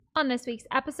on this week's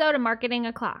episode of Marketing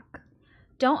O'Clock.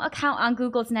 Don't account on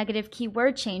Google's negative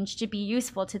keyword change to be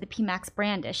useful to the PMax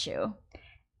brand issue.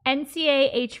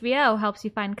 NCA HVO helps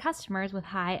you find customers with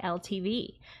high LTV.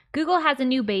 Google has a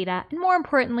new beta, and more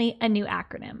importantly, a new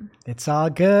acronym. It's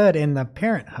all good in the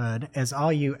parenthood, as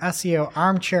all you SEO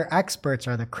armchair experts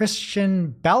are the Christian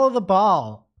belle of the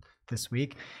ball this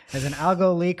week, as an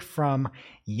algo leak from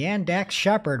Yandex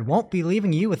Shepherd won't be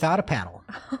leaving you without a paddle.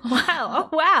 Wow. Oh,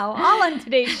 wow. All on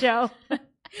today's show.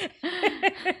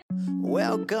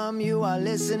 Welcome, you are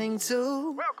listening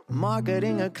to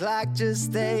Marketing O'Clock. Just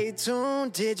stay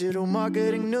tuned. Digital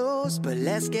marketing news, but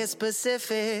let's get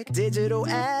specific. Digital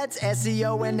ads,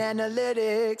 SEO and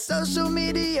analytics, social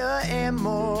media and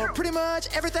more. Pretty much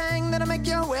everything that'll make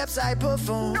your website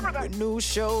perform. With new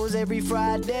shows every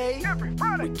Friday.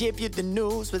 We give you the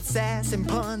news with sass and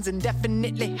puns and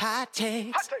definitely hot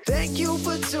takes. Thank you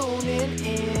for tuning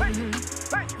in.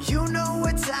 You know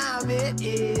what time it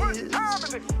is.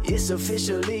 It's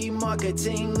officially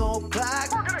Marketing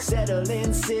O'Clock. Settle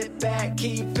in, sit back,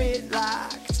 keep it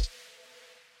locked.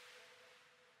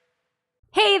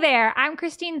 Hey there, I'm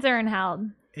Christine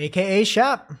Zernheld. AKA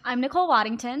Shep. I'm Nicole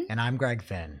Waddington. And I'm Greg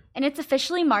Finn. And it's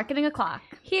officially Marketing O'Clock.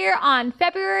 Here on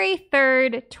February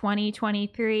 3rd,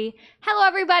 2023. Hello,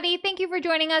 everybody. Thank you for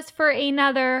joining us for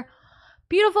another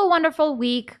beautiful, wonderful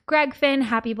week. Greg Finn,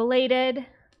 happy belated.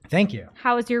 Thank you.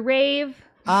 How was your rave?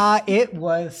 It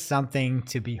was something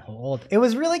to behold. It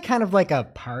was really kind of like a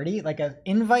party, like an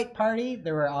invite party.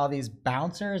 There were all these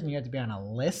bouncers and you had to be on a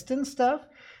list and stuff.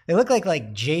 They look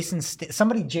like Jason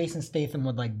Statham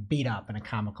would like beat up in a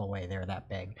comical way. They were that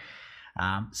big.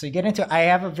 So you get into it. I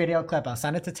have a video clip. I'll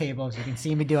send it to Tables. You can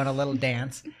see me doing a little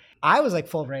dance. I was like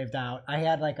full raved out. I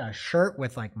had like a shirt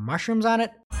with like mushrooms on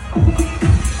it.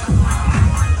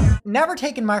 Never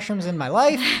taken mushrooms in my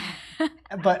life.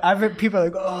 But I've heard people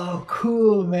like, oh,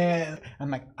 cool, man. I'm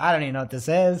like, I don't even know what this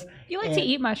is. You like to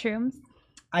eat mushrooms?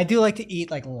 I do like to eat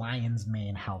like lion's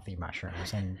mane healthy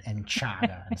mushrooms and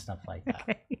chaga and stuff like that.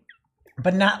 Okay.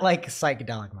 But not like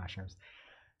psychedelic mushrooms.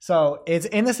 So it's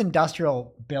in this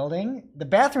industrial building. The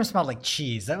bathroom smelled like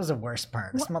cheese. That was the worst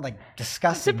part. It smelled like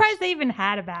disgusting. I'm surprised they even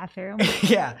had a bathroom.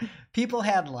 Yeah. People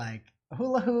had like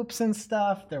hula hoops and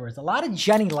stuff. There was a lot of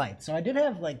Jenny lights. So I did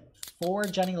have like 4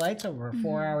 Jenny lights over a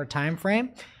 4-hour time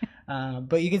frame.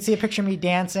 But you can see a picture of me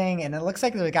dancing, and it looks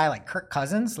like there's a guy like Kirk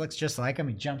Cousins. Looks just like him.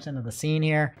 He jumps into the scene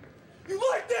here. You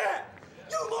like that?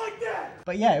 You like that?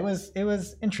 But yeah, it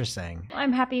was interesting.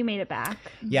 I'm happy you made it back.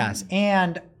 Yes,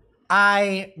 and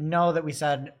I know that we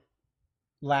said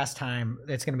last time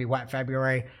it's going to be wet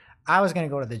February. I was going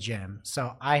to go to the gym,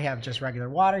 so I have just regular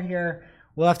water here.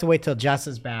 We'll have to wait till Jess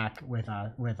is back with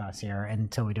us here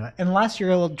until we do it. Unless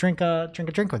you'll drink a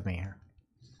drink with me here.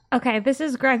 Okay, this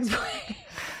is Greg's way.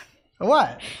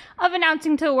 What? Of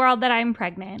announcing to the world that I'm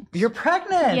pregnant. You're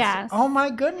pregnant? Yes. Oh my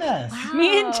goodness. Wow.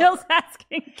 Me and Jill's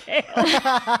asking Kale.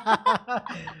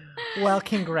 Well,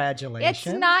 congratulations.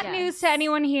 It's not news to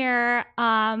anyone here.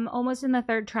 Almost in the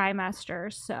 3rd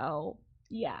trimester, so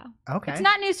yeah. Okay. It's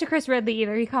not news to Chris Ridley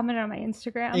either. He commented on my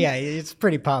Instagram. Yeah, it's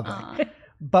pretty public.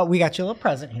 But we got you a little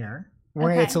present here.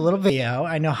 Okay. It's a little video.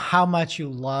 I know how much you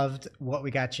loved what we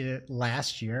got you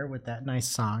last year with that nice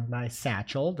song by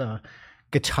Satchel, the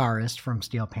guitarist from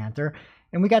Steel Panther.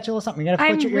 And we got you a little something. You got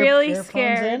to put your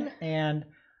earphones in.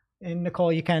 And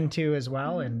Nicole, you can too as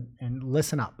well. And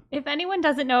listen up. If anyone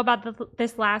doesn't know about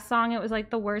this last song, it was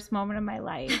like the worst moment of my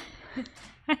life.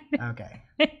 Okay.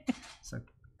 So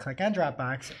click on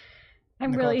Dropbox.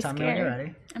 I'm Nicole, really tell scared. me when you're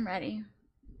ready. I'm ready.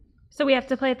 So we have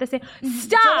to play at the same.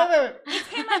 Stop! It's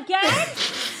him again.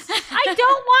 I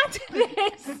don't want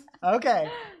this.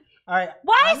 Okay. All right.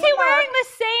 Why is he wearing the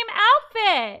same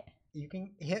outfit? You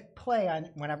can hit play on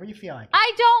whenever you feel like it.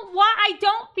 I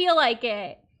don't feel like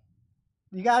it.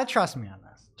 You gotta trust me on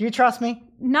this. Do you trust me?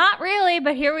 Not really,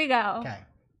 but here we go. Okay.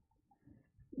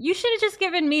 You should have just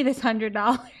given me this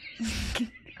 $100.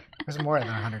 There's more than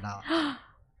 $100.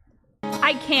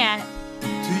 I can't.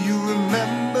 Do you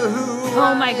remember who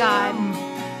Oh my God.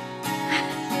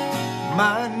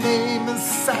 My name is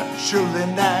Satchel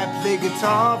and I play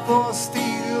guitar for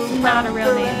Steel. Not a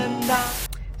real name.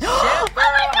 Oh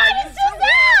my God, it's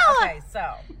Giselle! Okay,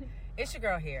 so it's your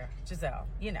girl here, Giselle,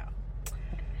 you know.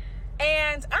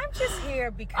 And I'm just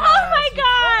here because your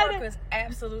coworkers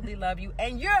absolutely love you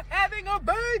and you're having a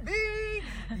baby.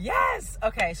 Yes.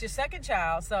 Okay, it's your 2nd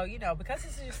child. So, you know, because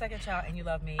this is your 2nd child and you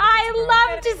love me. I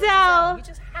love Giselle. You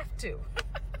just have to.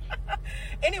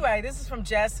 Anyway, this is from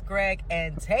Jess, Greg,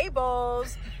 and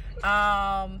Tables.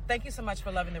 Thank you so much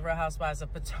for loving the Real Housewives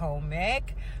of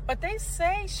Potomac. But they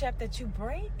say, Shep, that you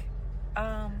break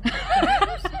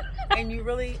computers and you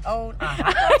really own a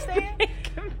hot dog stand,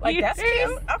 like that's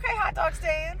cute. Okay, hot dog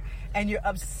stand. And you're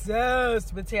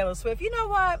obsessed with Taylor Swift. You know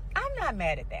what? I'm not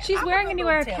mad at that. She's wearing a new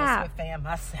Taylor cap. Swift fan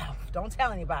myself. Don't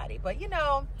tell anybody. But you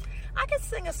know, I can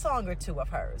sing a song or two of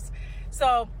hers.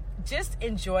 So just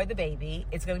enjoy the baby.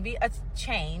 It's going to be a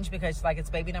change because like it's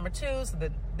baby number 2. So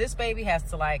this baby has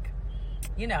to like,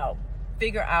 you know,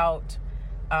 figure out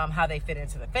how they fit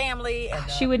into the family. And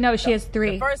she would know she has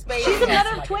 3. The first baby She's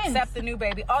another like, twin. accept the new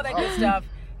baby. All that good stuff.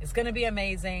 It's going to be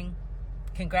amazing.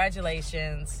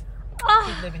 Congratulations.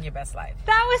 Keep living your best life.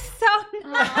 That was so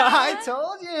nice. I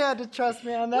told you had to trust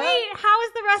me on that. Wait, how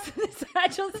is the rest of the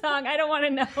Satchel song? I don't want to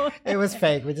know. It was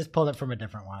fake. We just pulled it from a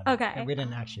different one. Okay. And we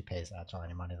didn't actually pay Satchel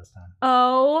any money this time.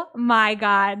 Oh my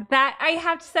God. That I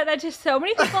have to say that to so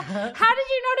many people. How did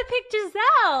you know to pick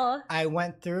Giselle? I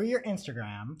went through your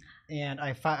Instagram and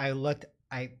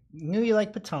I knew you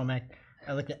liked Potomac.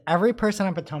 I looked at every person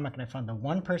on Potomac and I found the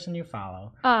one person you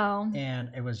follow. Oh. And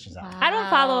it was Giselle. I don't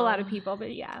follow a lot of people,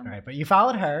 but yeah. All right, but you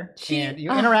followed her and you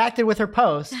interacted with her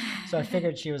post, so I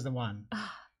figured she was the one.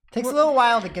 Takes a little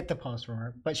while to get the post from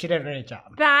her, but she did a great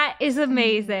job. That is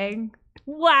amazing.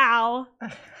 Wow.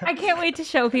 I can't wait to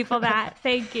show people that.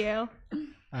 Thank you. All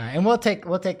right, and we'll take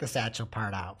the Satchel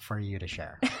part out for you to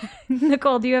share.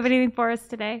 Nicole, do you have anything for us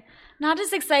today? Not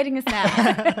as exciting as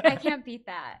that. I can't beat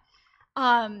that.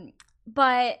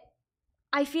 But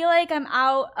I feel like I'm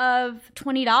out of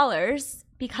 $20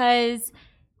 because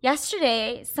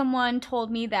yesterday someone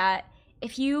told me that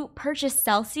if you purchase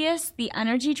Celsius, the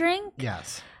energy drink,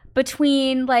 Yes.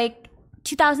 between like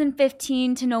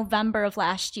 2015 to November of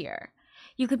last year,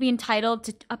 you could be entitled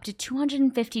to up to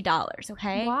 $250,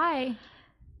 okay? Why?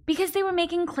 Because they were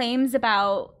making claims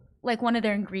about like one of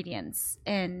their ingredients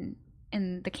in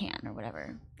the can or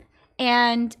whatever.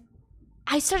 And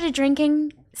I started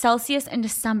drinking Celsius in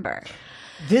December.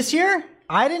 This year,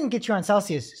 I didn't get you on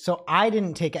Celsius, so I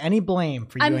didn't take any blame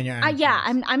for you and your energy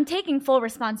drinks. I'm taking full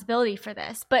responsibility for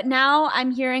this. But now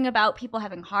I'm hearing about people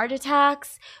having heart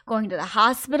attacks, going to the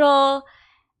hospital,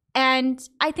 and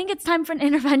I think it's time for an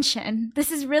intervention.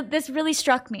 This really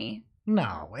struck me.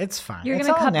 No, it's fine. You're It's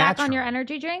going to all cut back on natural. your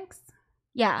energy drinks?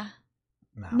 Yeah.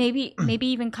 No. Maybe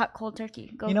even cut cold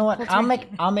turkey. You know what? cold I'll turkey.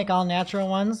 make all natural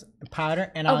ones, powder,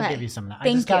 and I'll Okay. give you some of that. I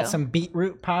Thank just got you. some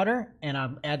beetroot powder, and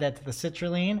I'll add that to the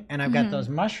citrulline, and I've got those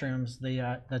mushrooms,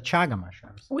 the chaga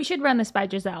mushrooms. We should run this by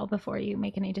Giselle before you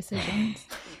make any decisions.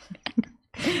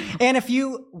 And if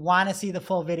you want to see the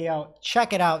full video,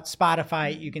 check it out.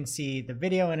 Spotify, you can see the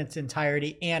video in its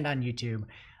entirety, and on YouTube,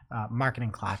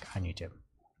 Marketing Clock on YouTube.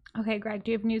 Okay, Greg,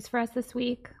 do you have news for us this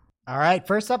week? All right,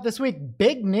 first up this week,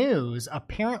 big news.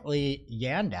 Apparently,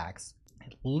 Yandex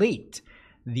leaked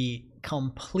the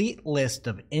complete list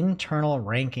of internal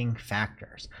ranking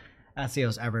factors.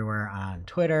 SEOs everywhere on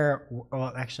Twitter.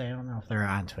 Well, actually, I don't know if they're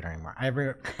on Twitter anymore.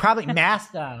 Probably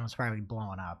Mastodon was probably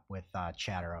blowing up with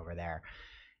chatter over there.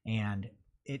 And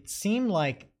it seemed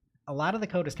like a lot of the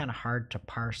code is kind of hard to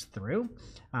parse through.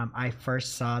 I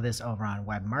first saw this over on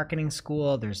Web Marketing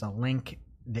School. There's a link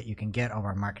that you can get over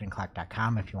at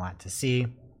marketingclock.com if you want to see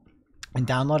and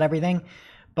download everything.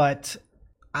 But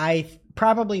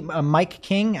Mike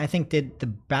King, I think, did the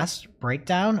best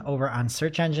breakdown over on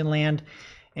Search Engine Land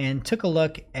and took a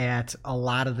look at a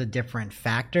lot of the different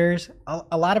factors.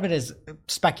 A lot of it is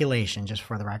speculation, just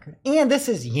for the record. And this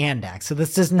is Yandex. So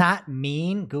this does not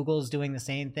mean Google's doing the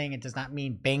same thing. It does not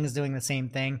mean Bing's doing the same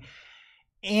thing.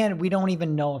 And we don't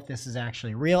even know if this is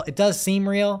actually real. It does seem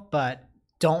real, but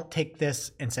don't take this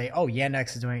and say, oh,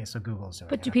 Yandex is doing it, so Google's doing it.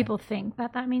 But do people think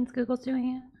that means Google's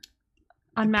doing it?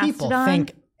 On Mastodon? People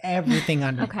think everything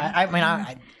under. Okay.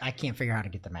 I can't figure out how to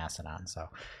get the Mastodon, so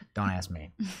don't ask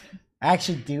me. I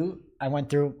actually do. I went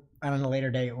through on a later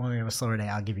date when we have a slower day.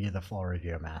 I'll give you the full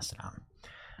review of Mastodon.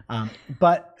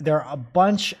 But there are a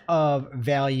bunch of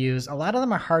values. A lot of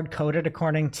them are hard coded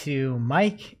according to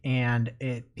Mike, and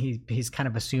he's kind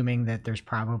of assuming that there's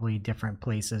probably different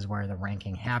places where the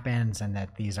ranking happens and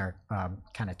that these are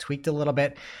kind of tweaked a little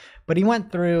bit. But he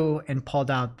went through and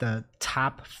pulled out the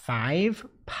top 5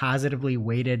 positively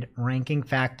weighted ranking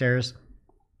factors.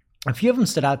 A few of them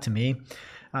stood out to me.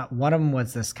 One of them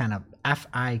was this kind of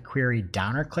FI query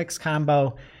downer clicks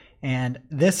combo. And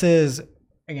this is,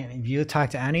 again, if you talk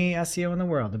to any SEO in the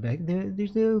world, they'll be like,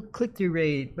 there's no click-through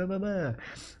rate, blah, blah,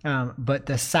 blah. But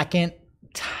the second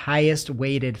highest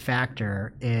weighted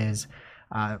factor is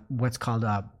what's called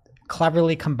a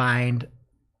cleverly combined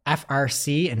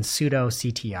FRC and pseudo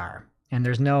CTR. And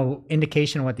there's no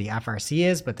indication what the FRC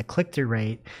is, but the click-through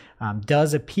rate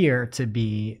does appear to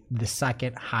be the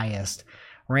second highest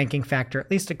ranking factor,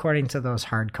 at least according to those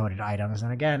hard-coded items.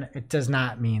 And again, it does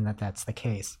not mean that that's the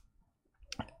case.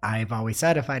 I've always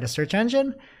said if I had a search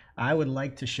engine, I would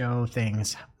like to show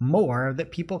things more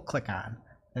that people click on.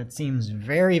 That seems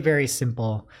very, very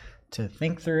simple to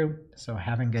think through. So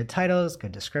having good titles,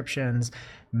 good descriptions,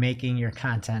 making your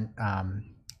content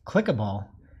clickable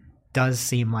does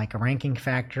seem like a ranking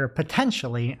factor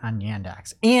potentially on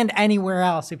Yandex and anywhere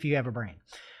else if you have a brain.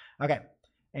 Okay.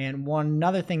 And one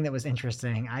other thing that was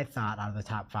interesting, I thought, out of the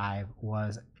top 5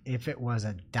 was if it was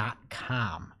a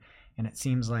 .com. And it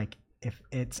seems like if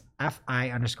it's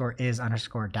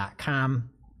fi_is_.com,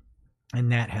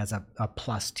 and that has a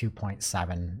plus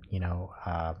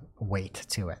 2.7, weight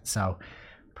to it. So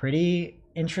pretty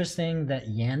interesting that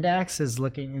Yandex is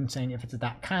looking and saying if it's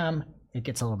a .com, it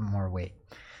gets a little more weight.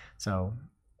 So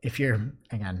if you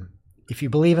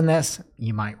believe in this,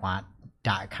 you might want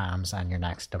 .coms on your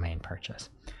next domain purchase.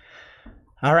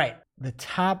 All right. The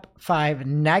top 5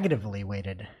 negatively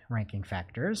weighted ranking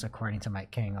factors, according to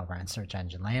Mike King over on Search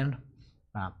Engine Land.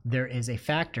 There is a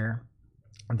factor.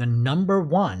 The number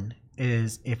 1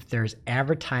 is if there's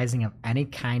advertising of any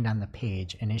kind on the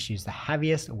page and issues the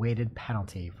heaviest weighted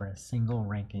penalty for a single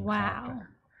ranking factor.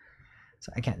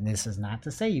 So again, this is not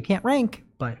to say you can't rank,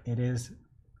 but it is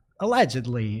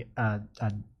allegedly a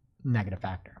negative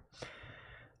factor.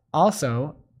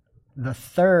 Also, the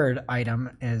third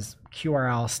item is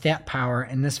QRL stat power,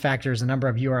 and this factors the number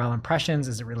of URL impressions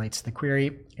as it relates to the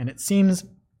query, and it seems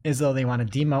as though they want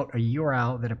to demote a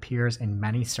URL that appears in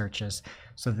many searches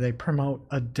so that they promote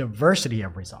a diversity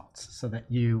of results so that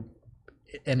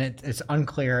it's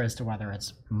unclear as to whether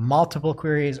it's multiple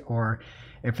queries or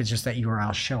if it's just that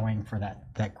URL showing for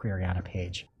that query on a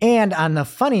page. And on the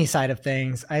funny side of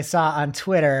things, I saw on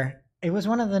Twitter, it was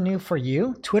one of the new For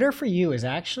You. Twitter For You is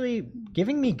actually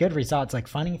giving me good results, like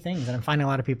funny things, and I'm finding a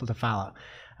lot of people to follow.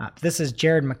 This is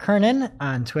Jared McKernan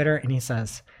on Twitter, and he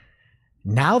says,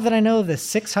 now that I know the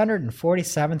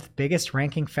 647th biggest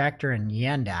ranking factor in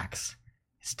Yandex,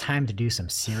 it's time to do some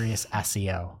serious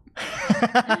SEO.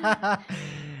 I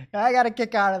got a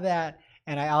kick out of that.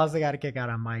 And I also got a kick out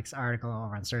on Mike's article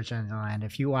over on Search Engine Land.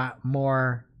 If you want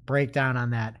more breakdown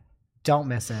on that, don't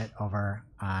miss it over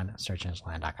on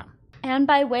searchengineland.com. And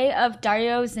by way of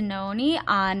Dario Zanoni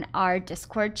on our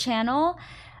Discord channel,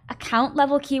 account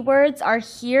level keywords are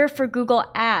here for Google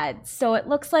Ads. So it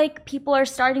looks like people are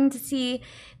starting to see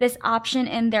this option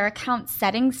in their account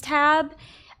settings tab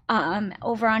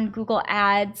over on Google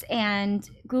Ads. And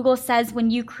Google says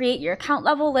when you create your account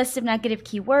level list of negative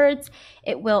keywords,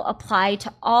 it will apply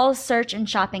to all search and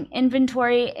shopping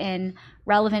inventory in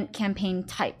relevant campaign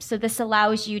types. So this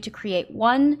allows you to create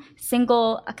one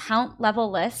single account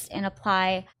level list and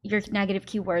apply your negative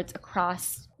keywords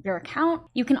across your account.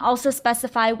 You can also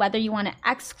specify whether you want to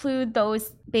exclude those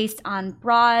based on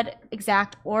broad,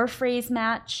 exact, or phrase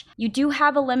match. You do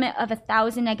have a limit of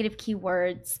 1,000 negative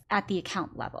keywords at the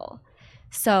account level.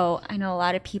 So I know a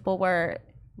lot of people were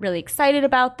really excited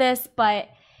about this, but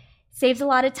saves a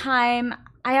lot of time.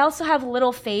 I also have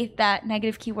little faith that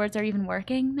negative keywords are even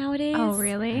working nowadays. Oh,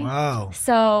 really? Wow.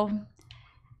 So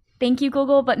thank you,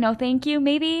 Google, but no thank you,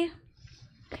 maybe.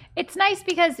 It's nice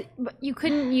because you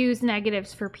couldn't use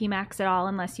negatives for PMAX at all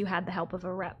unless you had the help of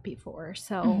a rep before.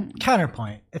 So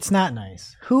Counterpoint. It's not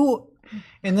nice. Who?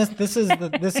 And this is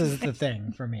the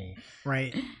thing for me,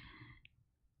 right?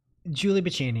 Julie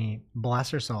Bacchini, bless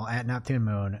her soul, at Neptune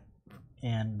Moon,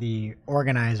 and the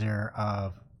organizer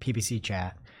of PPC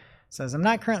Chat, says, I'm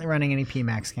not currently running any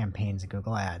PMAX campaigns in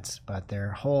Google Ads, but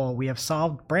their whole we have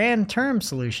solved brand term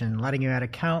solution letting you add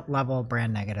account level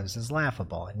brand negatives is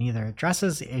laughable. It neither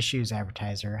addresses the issues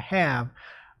advertisers have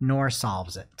nor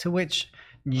solves it. To which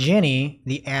Ginny,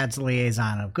 the ads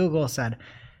liaison of Google, said,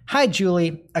 hi,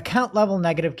 Julie. Account level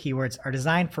negative keywords are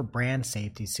designed for brand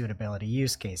safety suitability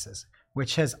use cases,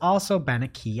 which has also been a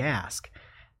key ask.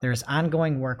 There's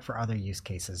ongoing work for other use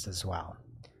cases as well.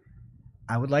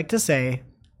 I would like to say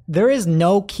there is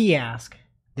no key ask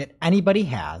that anybody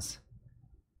has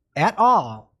at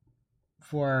all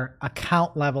for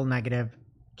account level negative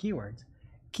keywords.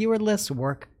 Keyword lists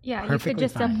work perfectly you could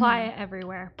just fine. apply it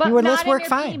everywhere. But Keyword not lists in work your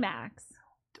fine. PMAX.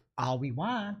 All we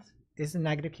want is a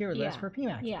negative keyword list for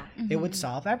PMAX. Yeah. It would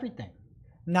solve everything.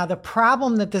 Now, the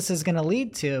problem that this is going to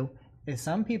lead to is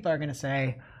some people are going to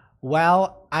say,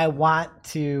 well, I want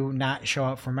to not show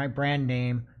up for my brand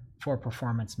name for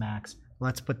Performance Max.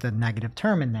 Let's put the negative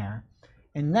term in there.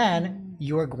 And then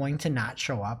you are going to not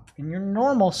show up in your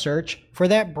normal search for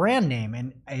that brand name.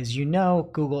 And as you know,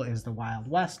 Google is the Wild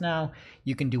West now.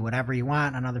 You can do whatever you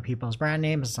want on other people's brand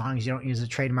names as long as you don't use a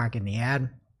trademark in the ad.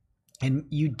 And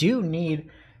you do need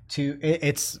to,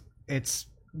 it's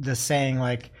the saying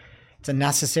like it's a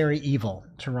necessary evil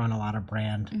to run a lot of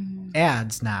brand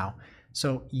ads now.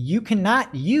 So you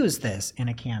cannot use this in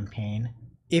a campaign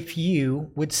if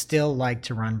you would still like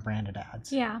to run branded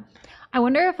ads. Yeah. I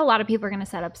wonder if a lot of people are going to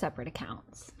set up separate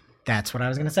accounts. That's what I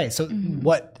was going to say. So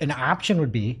what an option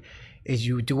would be is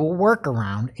you do a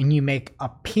workaround and you make a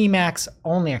PMax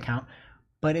only account,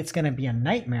 but it's going to be a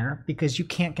nightmare because you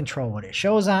can't control what it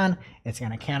shows on. It's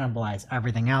going to cannibalize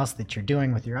everything else that you're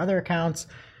doing with your other accounts.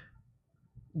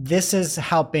 This is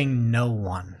helping no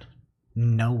one.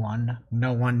 No one.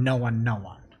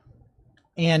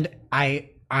 And I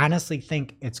honestly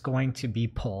think it's going to be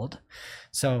pulled.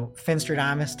 So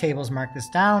Finstradamus tables mark this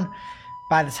down.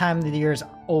 By the time the year is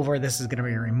over, this is going to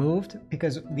be removed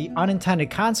because the unintended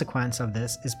consequence of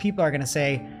this is people are going to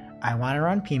say, I want to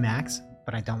run PMax,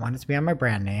 but I don't want it to be on my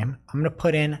brand name. I'm going to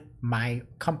put in my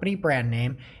company brand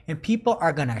name, and people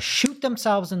are going to shoot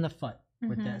themselves in the foot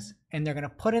with this. And they're going to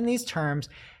put in these terms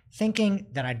thinking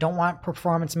that I don't want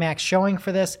Performance Max showing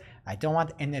for this. I don't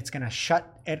want, and it's going to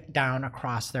shut it down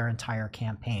across their entire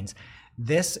campaigns.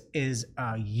 This is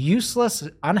a useless,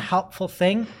 unhelpful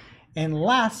thing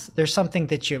unless there's something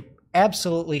that you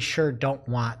absolutely sure don't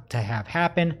want to have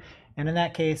happen. And in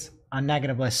that case, a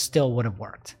negative list still would have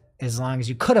worked as long as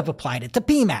you could have applied it to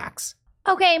PMax.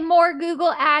 Okay, more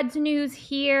Google Ads news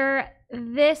here.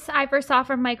 This I first saw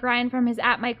from Mike Ryan from his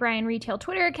 @MikeRyan Retail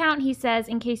Twitter account. He says,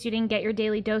 in case you didn't get your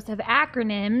daily dose of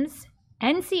acronyms,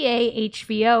 NCA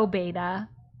HVO beta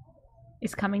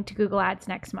is coming to Google Ads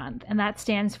next month. And that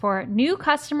stands for New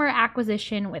Customer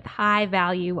Acquisition with High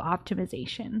Value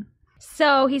Optimization.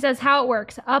 So he says how it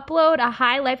works. Upload a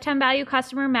high lifetime value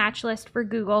customer match list for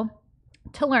Google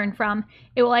to learn from.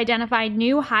 It will identify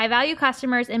new high value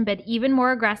customers and bid even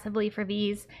more aggressively for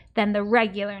these than the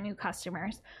regular new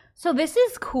customers. So this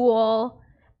is cool.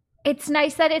 It's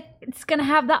nice that it's going to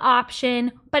have the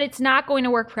option, but it's not going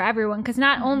to work for everyone because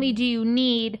not only do you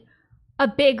need a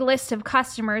big list of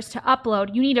customers to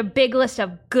upload, you need a big list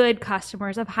of good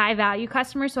customers, of high value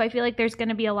customers. So I feel like there's going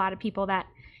to be a lot of people that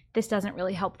this doesn't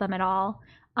really help them at all.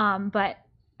 But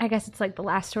I guess it's like the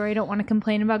last story. I don't want to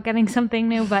complain about getting something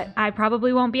new, but I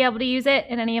probably won't be able to use it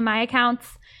in any of my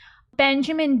accounts.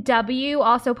 Benjamin W.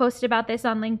 also posted about this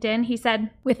on LinkedIn. He said,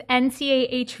 with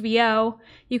NCA HVO,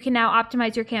 you can now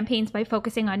optimize your campaigns by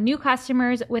focusing on new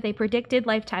customers with a predicted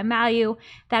lifetime value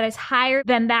that is higher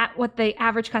than what the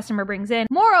average customer brings in.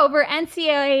 Moreover,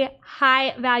 NCA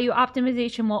high value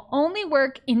optimization will only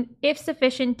work if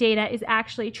sufficient data is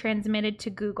actually transmitted to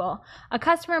Google. A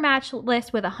customer match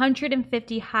list with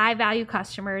 150 high value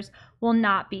customers will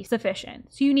not be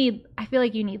sufficient. So I feel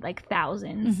like you need like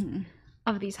thousands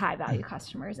of these high value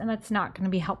customers, and that's not going to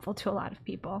be helpful to a lot of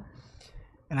people.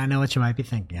 And I know what you might be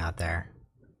thinking out there.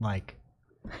 Like,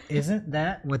 isn't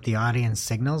that what the audience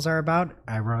signals are about?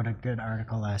 I wrote a good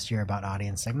article last year about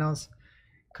audience signals.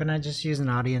 Couldn't I just use an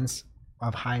audience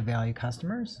of high value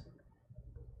customers?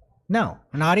 No,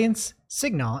 an audience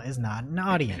signal is not an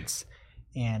audience.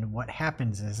 And what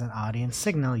happens is an audience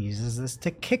signal uses this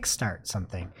to kickstart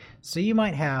something. So you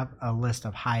might have a list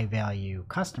of high value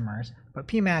customers, but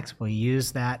PMax will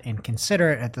use that and consider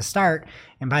it at the start.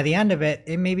 And by the end of it,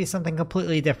 it may be something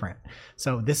completely different.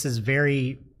 So this is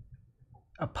very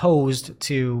opposed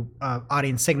to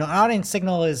audience signal. An audience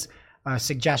signal is a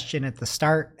suggestion at the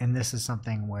start, and this is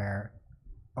something where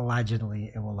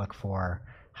allegedly it will look for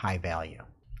high value.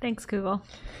 Thanks, Google.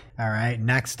 All right,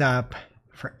 next up.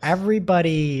 For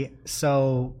everybody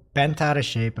so bent out of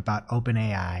shape about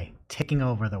OpenAI taking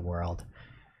over the world,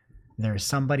 there's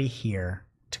somebody here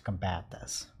to combat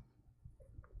this.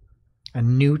 A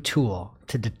new tool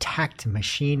to detect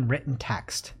machine-written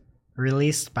text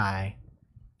released by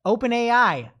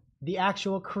OpenAI, the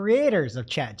actual creators of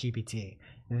ChatGPT.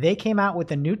 They came out with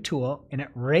a new tool, and it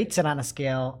rates it on a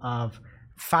scale of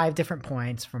 5 different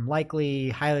points, from likely,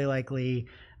 highly likely,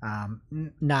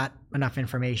 not enough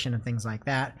information and things like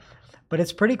that. But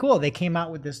it's pretty cool. They came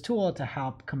out with this tool to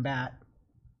help combat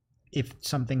if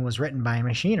something was written by a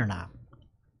machine or not.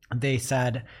 They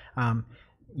said,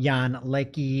 Jan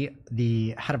Leike,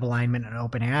 the head of alignment at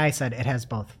OpenAI, said it has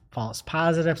both false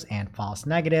positives and false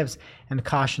negatives, and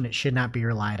cautioned it should not be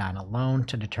relied on alone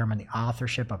to determine the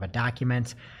authorship of a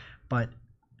document. But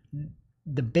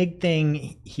the big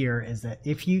thing here is that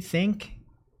if you think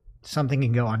something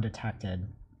can go undetected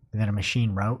that a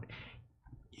machine wrote,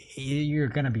 you're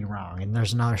going to be wrong. And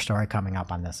there's another story coming up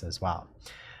on this as well.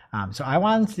 So I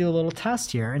wanted to do a little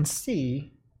test here and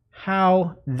see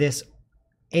how this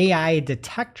AI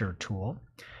detector tool,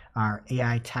 our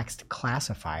AI text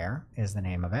classifier is the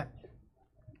name of it,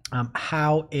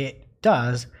 how it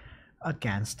does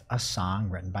against a song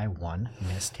written by one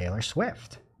Miss Taylor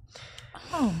Swift.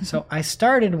 Oh. So I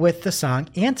started with the song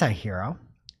Anti-Hero,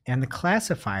 and the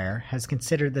classifier has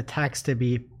considered the text to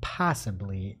be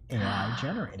possibly AI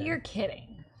generated. You're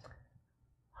kidding.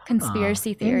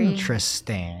 Conspiracy theory.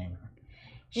 Interesting.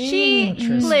 Listen,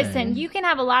 Interesting. you can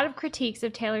have a lot of critiques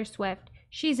of Taylor Swift.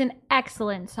 She's an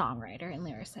excellent songwriter and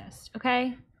lyricist,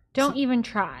 okay? Don't even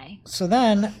try. So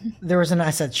then there was I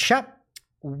said, Shep,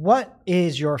 what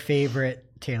is your favorite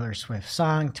Taylor Swift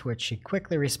song? To which she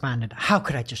quickly responded, how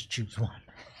could I just choose one?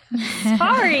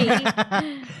 Sorry.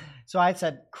 So I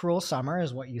said, Cruel Summer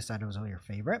is what you said was your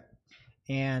favorite.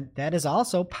 And that is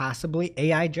also possibly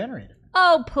AI generated.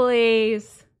 Oh,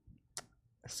 please.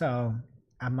 So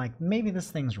I'm like, maybe this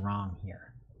thing's wrong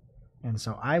here. And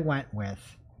so I went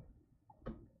with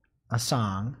a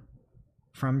song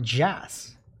from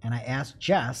Jess. And I asked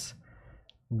Jess,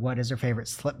 what is her favorite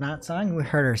Slipknot song? We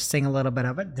heard her sing a little bit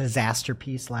of it, Disaster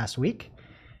Piece, last week.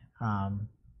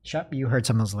 Shep, you heard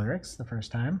some of those lyrics the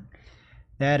first time.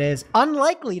 That is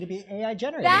unlikely to be AI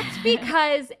generated. That's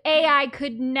because AI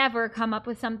could never come up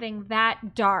with something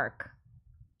that dark.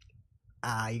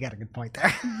 You got a good point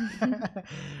there.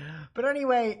 But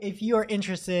anyway, if you are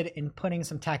interested in putting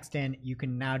some text in, you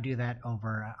can now do that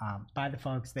over by the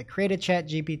folks that created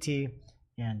ChatGPT.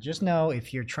 And just know,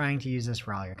 if you're trying to use this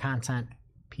for all your content,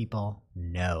 people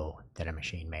know that a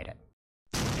machine made it.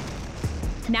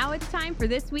 Now it's time for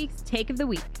this week's Take of the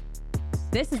Week.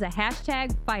 This is a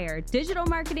 #fire digital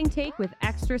marketing take with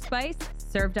extra spice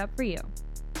served up for you.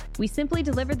 We simply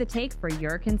deliver the take for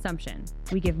your consumption.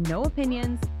 We give no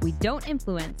opinions. We don't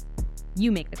influence.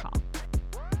 You make the call.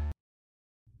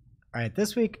 All right,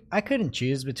 this week I couldn't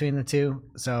choose between the two.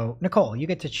 So, Nicole, you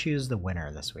get to choose the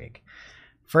winner this week.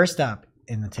 First up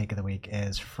in the Take of the Week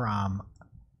is from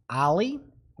Ollie,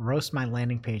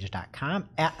 roastmylandingpage.com,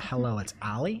 at hello, it's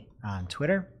Ollie on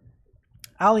Twitter.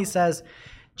 Ollie says,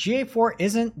 GA4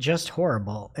 isn't just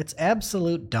horrible, it's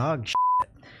absolute dog shit.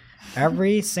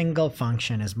 Every single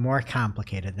function is more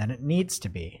complicated than it needs to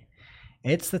be.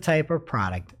 It's the type of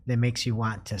product that makes you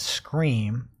want to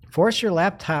scream, force your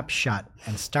laptop shut,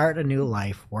 and start a new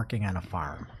life working on a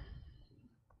farm.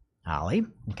 Ollie,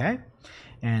 okay?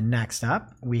 And next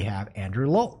up, we have Andrew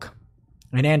Lolk.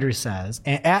 And Andrew says,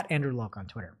 at Andrew Lolk on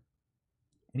Twitter.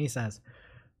 And he says,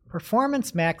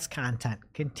 Performance Max content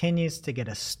continues to get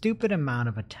a stupid amount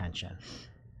of attention.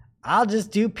 I'll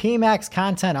just do PMax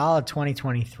content all of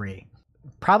 2023.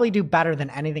 Probably do better than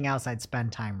anything else I'd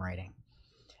spend time writing.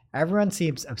 Everyone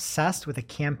seems obsessed with a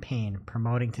campaign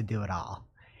promoting to do it all.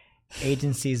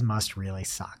 Agencies must really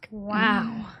suck.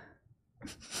 Wow.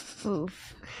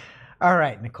 Oof. All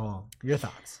right, Nicole, your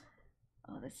thoughts.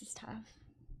 Oh, this is tough.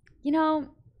 You know,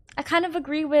 I kind of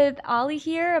agree with Ollie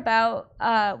here about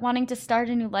wanting to start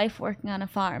a new life working on a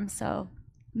farm. So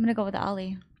I'm going to go with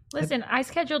Ollie. Listen, I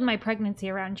scheduled my pregnancy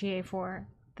around GA4,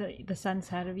 the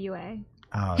sunset of UA.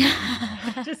 Oh,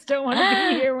 I just don't want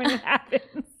to be here when it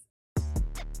happens.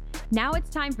 Now it's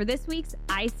time for this week's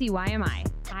ICYMI.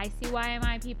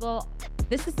 ICYMI, people.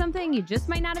 This is something you just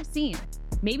might not have seen.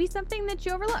 Maybe something that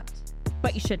you overlooked,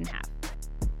 but you shouldn't have.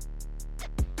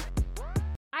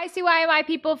 ICYMI,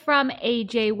 people, from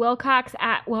AJ Wilcox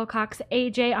at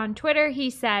WilcoxAJ on Twitter.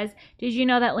 He says, did you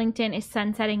know that LinkedIn is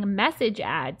sunsetting message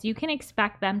ads? You can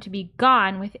expect them to be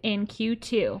gone within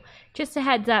Q2. Just a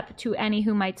heads up to any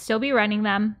who might still be running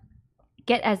them.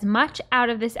 Get as much out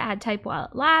of this ad type while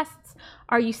it lasts.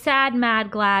 Are you sad,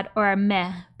 mad, glad, or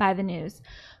meh by the news?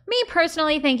 Me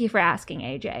personally, thank you for asking,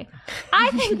 AJ. I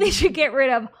think they should get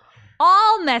rid of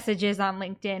all messages on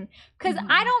LinkedIn, because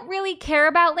I don't really care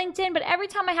about LinkedIn, but every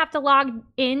time I have to log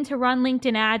in to run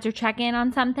LinkedIn ads or check in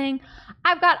on something,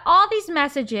 I've got all these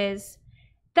messages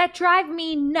that drive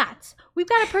me nuts. We've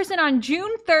got a person on June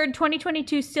 3rd,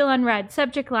 2022, still unread.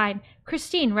 Subject line,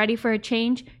 Christine, ready for a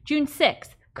change? June 6th,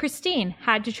 Christine,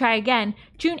 had to try again.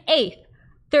 June 8th,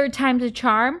 third time's a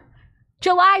charm.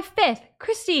 July 5th,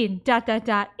 Christine, ...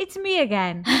 It's me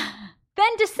again.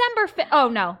 Then December 5th. Oh,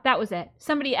 no, that was it.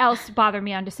 Somebody else bothered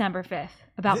me on December 5th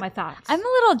about my thoughts. I'm a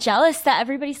little jealous that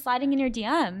everybody's sliding in your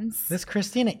DMs. This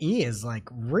Christina E is like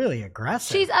really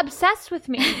aggressive. She's obsessed with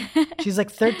me. She's like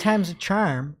third time's a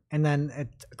charm, and then it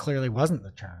clearly wasn't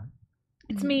the charm.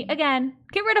 It's me again.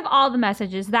 Get rid of all the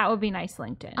messages. That would be nice,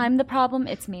 LinkedIn. I'm the problem.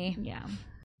 It's me. Yeah.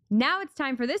 Now it's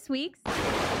time for this week's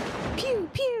Pew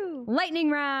Pew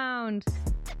Lightning Round.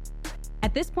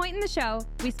 At this point in the show,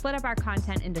 we split up our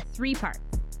content into 3 parts: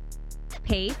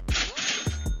 paid,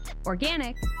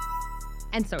 organic,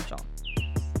 and social.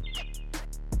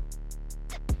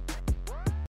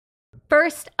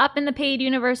 First up in the paid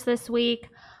universe this week,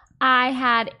 I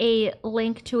had a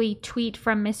link to a tweet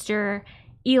from Mr.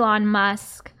 Elon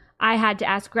Musk I had to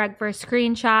ask Greg for a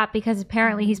screenshot because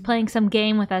apparently he's playing some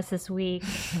game with us this week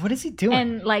What is he doing?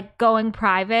 and like going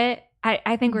private.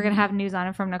 I think we're going to have news on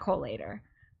it from Nicole later.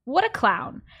 What a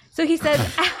clown. So he says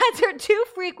ads are too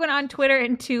frequent on Twitter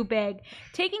and too big,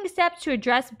 taking steps to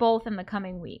address both in the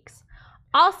coming weeks.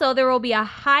 Also, there will be a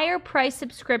higher price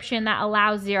subscription that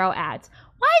allows 0 ads.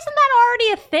 Why isn't that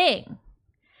already a thing?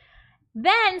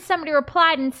 Then somebody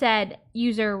replied and said,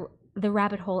 user the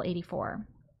rabbit hole 84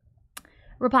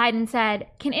 replied and said,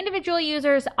 can individual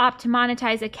users opt to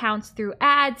monetize accounts through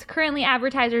ads? Currently,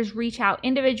 advertisers reach out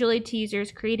individually to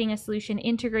users. Creating a solution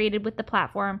integrated with the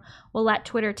platform will let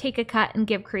Twitter take a cut and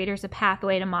give creators a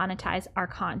pathway to monetize our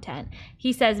content.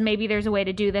 He says maybe there's a way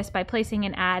to do this by placing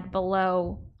an ad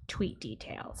below tweet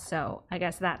details. So I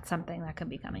guess that's something that could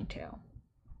be coming too.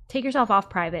 Take yourself off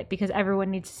private because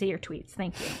everyone needs to see your tweets.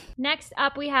 Thank you. Next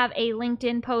up, we have a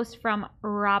LinkedIn post from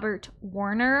Robert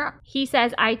Warner. He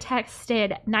says, I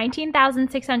texted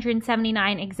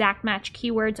 19,679 exact match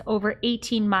keywords over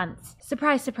 18 months.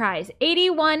 Surprise, surprise.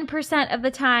 81% of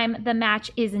the time, the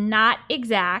match is not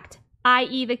exact,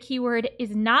 i.e. the keyword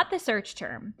is not the search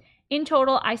term. In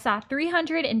total, I saw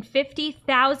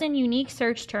 350,000 unique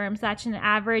search terms. That's an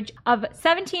average of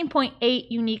 17.8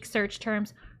 unique search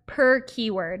terms per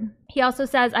keyword. He also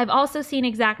says, I've also seen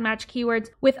exact match keywords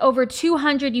with over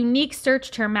 200 unique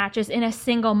search term matches in a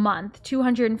single month,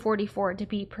 244 to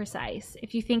be precise.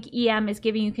 If you think EM is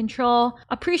giving you control,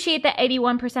 appreciate that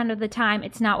 81% of the time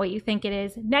it's not what you think it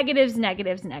is. Negatives,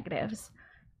 negatives, negatives.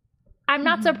 I'm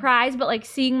not surprised, but like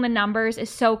seeing the numbers is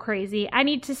so crazy. I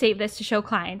need to save this to show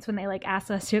clients when they like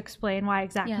ask us to explain why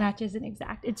exact match isn't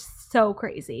exact. It's so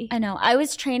crazy. I know. I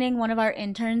was training one of our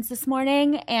interns this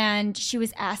morning and she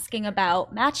was asking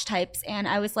about match types. And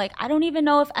I was like, I don't even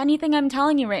know if anything I'm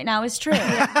telling you right now is true.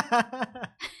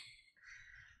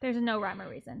 There's no rhyme or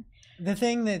reason. The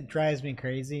thing that drives me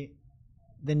crazy,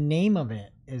 the name of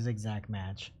it is exact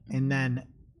match. And then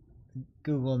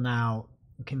Google now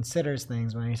considers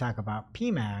things when you talk about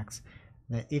PMAX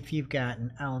that if you've got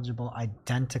an eligible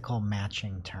identical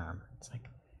matching term, it's like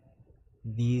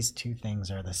these two things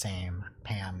are the same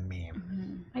PAM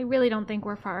meme. I really don't think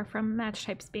we're far from match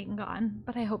types being gone,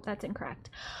 but I hope that's incorrect.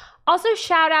 Also,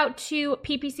 shout out to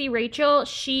PPC Rachel.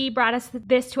 She brought us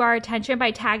this to our attention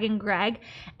by tagging Greg.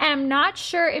 And I'm not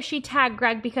sure if she tagged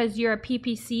Greg because you're a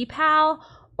PPC pal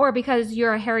or because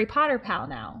you're a Harry Potter pal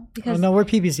now. Because no, we're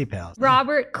PPC pals.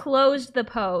 Robert closed the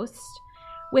post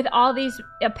with all these,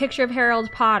 a picture of Harold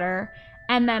Potter,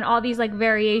 and then all these like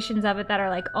variations of it that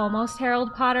are like almost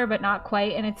Harold Potter, but not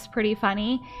quite. And it's pretty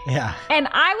funny. Yeah. And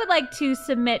I would like to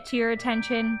submit to your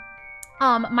attention,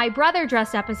 my brother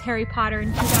dressed up as Harry Potter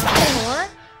in 2004. I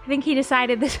think he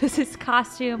decided this was his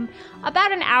costume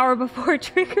about an hour before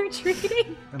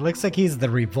trick-or-treating. It looks like he's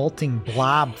the revolting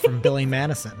blob from Billy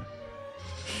Madison.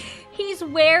 He's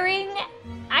wearing,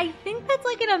 I think that's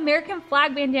like an American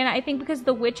flag bandana. I think because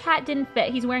the witch hat didn't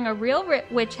fit. He's wearing a real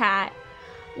witch hat,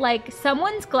 like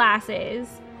someone's glasses,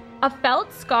 a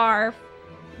felt scarf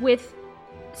with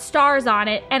stars on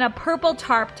it, and a purple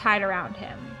tarp tied around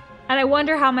him. And I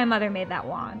wonder how my mother made that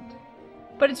wand.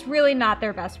 But it's really not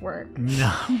their best work.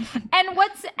 No. And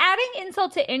what's adding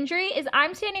insult to injury is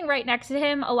I'm standing right next to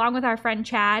him along with our friend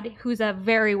Chad, who's a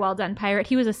very well done pirate.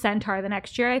 He was a centaur the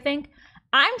next year, I think.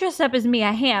 I'm dressed up as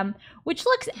Mia Hamm, which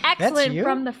looks excellent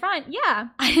from the front. Yeah.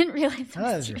 I didn't realize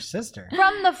that was your sister.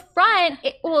 From the front,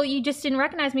 well, you just didn't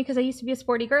recognize me because I used to be a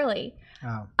sporty girly.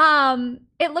 Oh.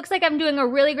 It looks like I'm doing a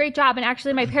really great job. And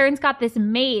actually, my parents got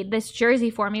this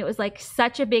jersey for me. It was like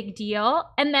such a big deal.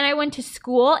 And then I went to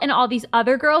school and all these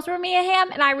other girls were Mia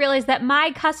Hamm. And I realized that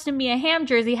my custom Mia Hamm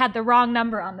jersey had the wrong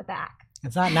number on the back.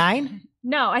 It's not 9?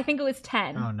 No, I think it was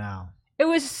 10. Oh, no. It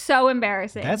was so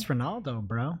embarrassing. That's Ronaldo,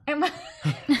 bro. And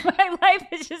my life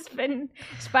has just been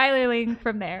spiraling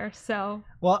from there. So,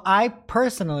 well, I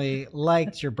personally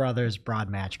liked your brother's broad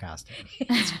match costume.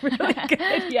 It's really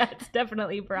good. Yeah, it's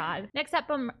definitely broad. Next up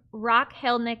from Rock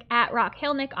Hillnick at Rock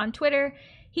Hillnick on Twitter.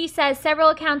 He says several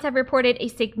accounts have reported a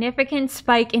significant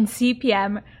spike in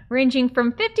CPM ranging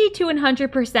from 50 to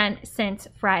 100% since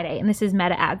Friday. And this is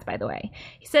meta ads, by the way.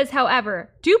 He says, however,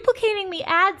 duplicating the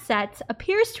ad sets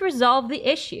appears to resolve the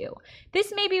issue.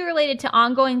 This may be related to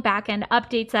ongoing backend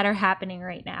updates that are happening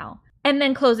right now. And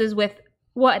then closes with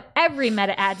what every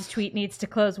meta ads tweet needs to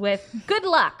close with. Good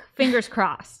luck. Fingers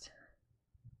crossed.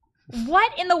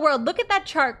 What in the world? Look at that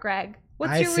chart, Greg.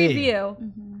 What's your review?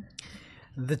 Mm-hmm.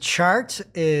 The chart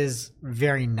is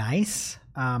very nice.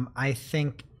 I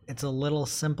think it's a little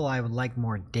simple. I would like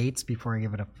more dates before I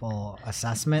give it a full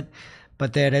assessment,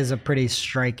 but that is a pretty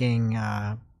striking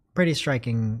pretty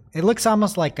striking. It looks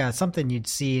almost like something you'd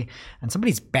see on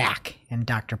somebody's back in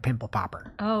Dr. Pimple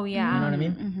Popper. Oh, yeah. You know what I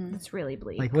mean? It's really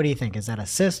bleak. Like, what do you think? Is that a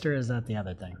cyst or is that the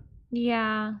other thing?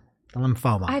 Yeah. The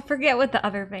lymphoma. I forget what the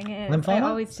other thing is. Lymphoma? I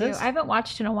always do. Cyst? I haven't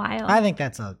watched in a while. I think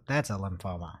that's a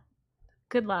lymphoma.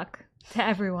 Good luck to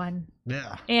everyone.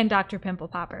 Yeah. And Dr. Pimple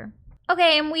Popper.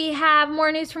 Okay, and we have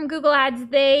more news from Google Ads.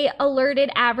 They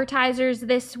alerted advertisers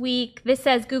this week. This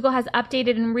says Google has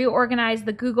updated and reorganized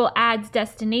the Google Ads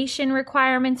destination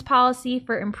requirements policy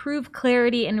for improved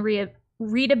clarity and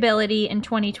readability in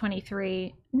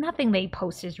 2023. Nothing they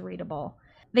post is readable.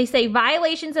 They say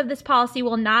violations of this policy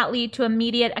will not lead to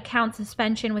immediate account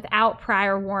suspension without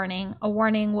prior warning. A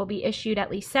warning will be issued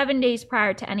at least 7 days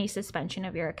prior to any suspension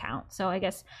of your account. So I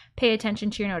guess pay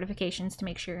attention to your notifications to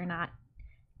make sure you're not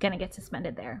going to get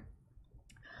suspended there.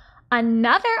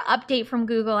 Another update from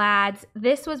Google Ads.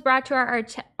 This was brought to our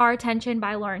attention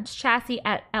by Lawrence Chassie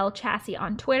at LChassie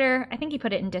on Twitter. I think he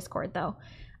put it in Discord though,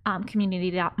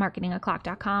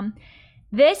 community.marketingoclock.com.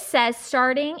 This says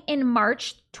starting in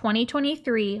March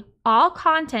 2023, all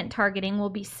content targeting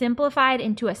will be simplified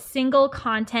into a single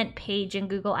content page in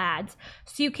Google Ads,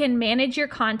 so you can manage your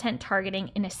content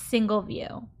targeting in a single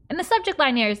view. And the subject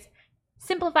line here is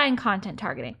simplifying content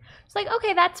targeting. It's like,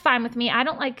 okay, that's fine with me. I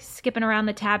don't like skipping around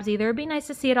the tabs either. It'd be nice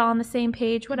to see it all on the same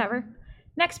page, whatever.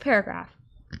 Next paragraph.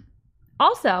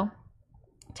 Also,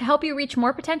 to help you reach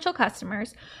more potential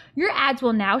customers, your ads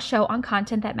will now show on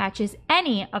content that matches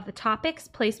any of the topics,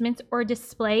 placements, or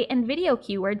display and video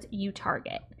keywords you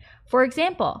target. For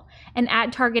example, an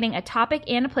ad targeting a topic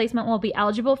and a placement will be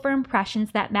eligible for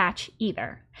impressions that match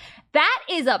either. That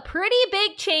is a pretty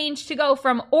big change to go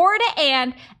from or to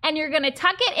and you're going to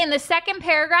tuck it in the second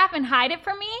paragraph and hide it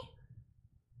from me?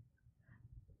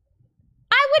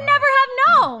 I would never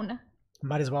have known.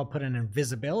 Might as well put an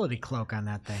invisibility cloak on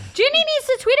that thing. Ginny needs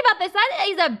to tweet about this. That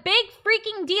is a big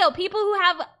freaking deal. People who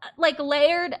have like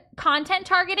layered content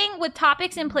targeting with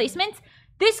topics and placements,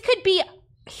 this could be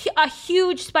a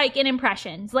huge spike in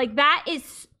impressions. Like that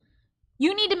is,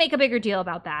 you need to make a bigger deal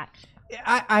about that.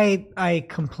 I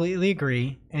completely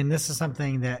agree. And this is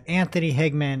something that Anthony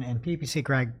Higman and PPC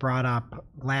Greg brought up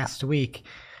last week,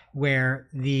 where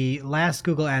the last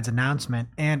Google Ads announcement,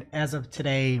 and as of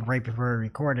today, right before we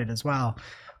recorded as well,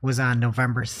 was on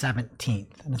November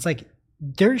 17th. And it's like,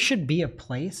 there should be a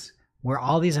place where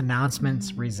all these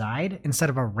announcements reside instead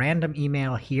of a random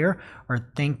email here, or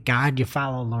thank God you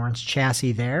follow Lawrence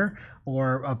Chassie there,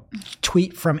 or a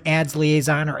tweet from Ads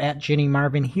Liaison or at Ginny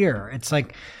Marvin here. It's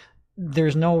like,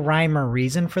 there's no rhyme or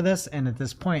reason for this. And at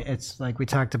this point, it's like we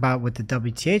talked about with the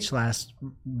WTH last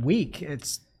week,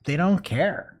 they don't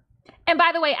care. And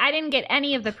by the way, I didn't get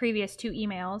any of the previous 2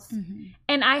 emails.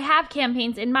 And I have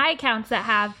campaigns in my accounts that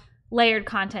have layered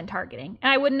content targeting.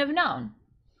 And I wouldn't have known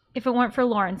if it weren't for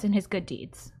Lawrence and his good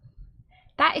deeds.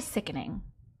 That is sickening.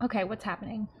 Okay, what's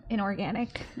happening in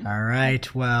organic? All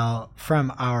right. Well,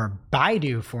 from our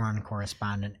Baidu foreign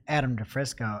correspondent, Adam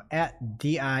DeFrisco at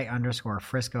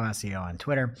DI_Frisco SEO on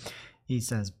Twitter. He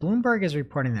says, Bloomberg is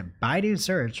reporting that Baidu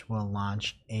Search will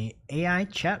launch a AI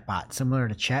chatbot similar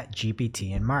to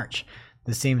ChatGPT in March.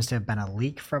 This seems to have been a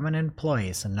leak from an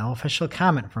employee, so no official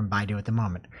comment from Baidu at the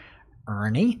moment.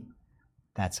 Ernie,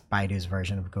 that's Baidu's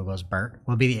version of Google's BERT,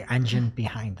 will be the engine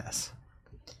behind this.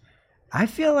 I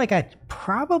feel like I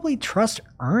probably trust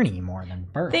Ernie more than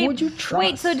BERT. Who would you trust?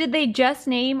 Wait, so did they just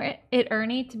name it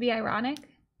Ernie to be ironic?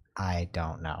 I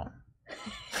don't know.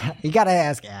 You got to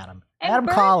ask Adam. And Adam,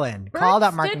 call in. Call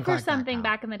that marketing stood for something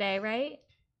back in the day, right?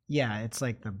 Yeah, it's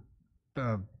like the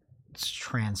it's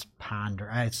transponder.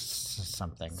 It's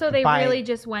something. So they really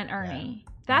just went Ernie.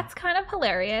 Yeah. That's kind of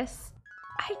hilarious.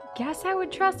 I guess I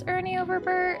would trust Ernie over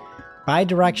BERT.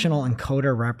 Bidirectional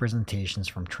encoder representations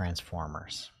from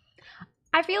transformers.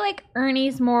 I feel like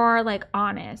Ernie's more like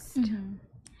honest.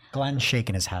 Glenn's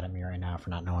shaking his head at me right now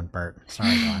for not knowing BERT.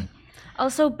 Sorry, Glenn.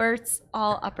 Also, BERT's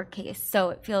all uppercase, so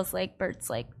it feels like BERT's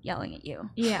like yelling at you.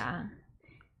 Yeah.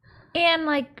 And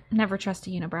like, never trust a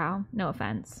unibrow. No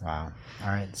offense. Wow. All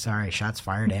right. Sorry. Shots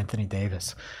fired, Anthony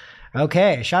Davis.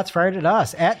 Okay. Shots fired at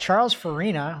us. At Charles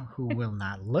Farina, who will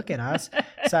not look at us,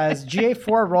 says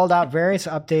GA4 rolled out various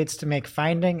updates to make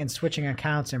finding and switching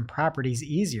accounts and properties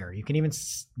easier. You can even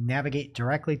navigate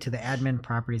directly to the admin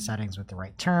property settings with the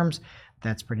right terms.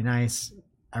 That's pretty nice.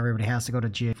 Everybody has to go to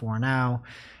GA4 now.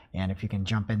 And if you can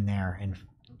jump in there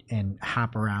and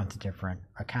hop around to different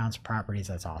accounts, properties,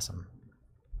 that's awesome.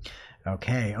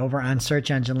 Okay, over on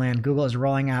Search Engine Land, Google is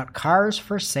rolling out cars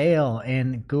for sale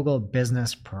in Google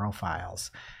Business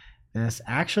Profiles. This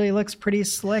actually looks pretty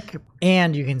slick.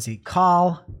 And you can see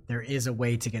call. There is a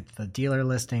way to get the dealer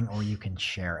listing, or you can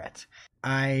share it.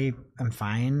 I am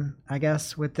fine, I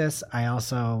guess, with this. I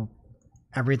also,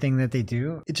 everything that they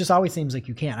do, it just always seems like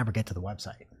you can't ever get to the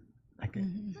website. Like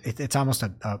it's almost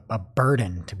a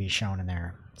burden to be shown in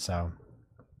there. So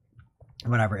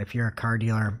whatever, if you're a car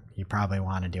dealer, you probably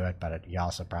want to do it, but you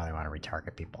also probably want to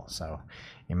retarget people. So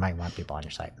you might want people on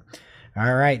your site.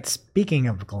 All right. Speaking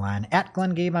of Glenn, at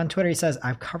Glenn Gabe on Twitter, he says,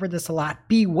 I've covered this a lot.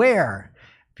 Beware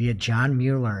via John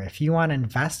Mueller. If you want to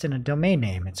invest in a domain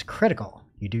name, it's critical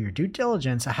you do your due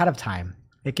diligence ahead of time.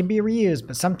 It can be reused,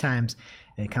 but sometimes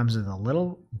it comes with a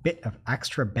little bit of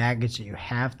extra baggage that you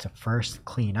have to first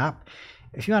clean up.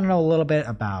 If you want to know a little bit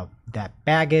about that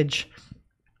baggage,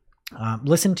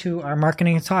 listen to our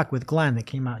marketing talk with Glenn that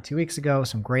came out 2 weeks ago.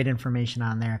 Some great information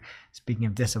on there. Speaking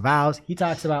of disavows, he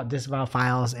talks about disavow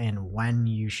files and when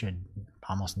you should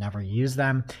almost never use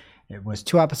them. It was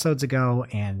 2 episodes ago,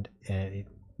 and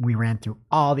we ran through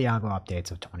all the algo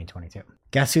updates of 2022.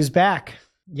 Guess who's back?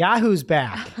 Yahoo's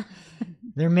back.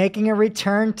 They're making a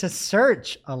return to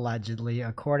search, allegedly,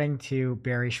 according to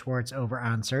Barry Schwartz over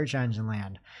on Search Engine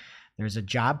Land. There's a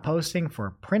job posting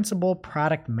for Principal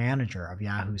Product Manager of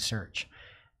Yahoo Search.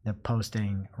 The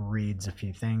posting reads a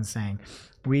few things saying,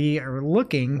 we are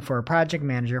looking for a project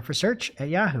manager for search at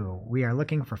Yahoo. We are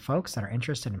looking for folks that are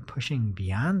interested in pushing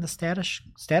beyond the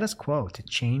status quo to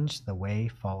change the way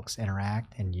folks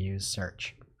interact and use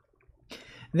search.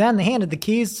 Then they handed the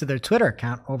keys to their Twitter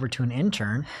account over to an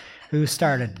intern who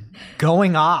started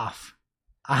going off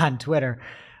on Twitter.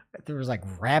 There was like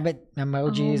rabbit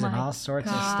emojis and all sorts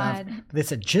of stuff. They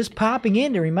said, just popping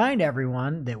in to remind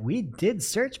everyone that we did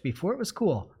search before it was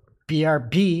cool.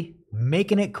 BRB,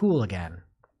 making it cool again.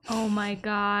 Oh my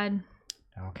God.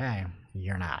 Okay,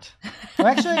 you're not. Well,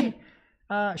 actually,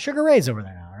 Sugar Ray's over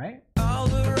there now, right?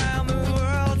 All around the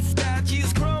world,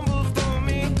 statues crumble for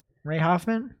me. Ray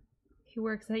Hoffman? He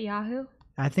works at Yahoo?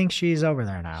 I think she's over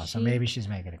there now, so maybe she's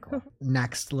making it cool.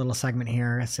 Next little segment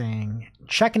here saying,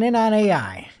 checking in on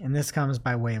AI. And this comes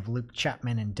by way of Luke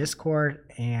Chapman in Discord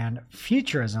and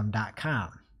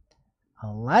Futurism.com.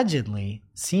 Allegedly,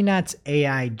 CNET's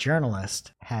AI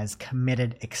journalist has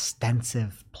committed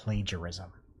extensive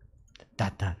plagiarism.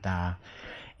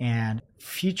 And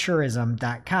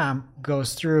Futurism.com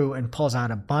goes through and pulls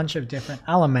out a bunch of different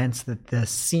elements that the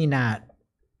CNET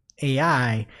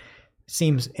AI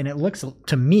seems, and it looks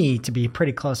to me to be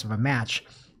pretty close of a match.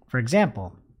 For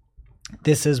example,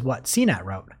 this is what CNET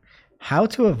wrote. How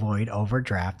to avoid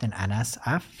overdraft and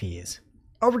NSF fees.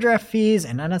 Overdraft fees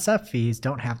and NSF fees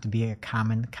don't have to be a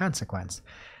common consequence.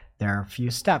 There are a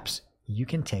few steps you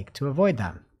can take to avoid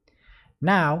them.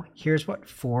 Now, here's what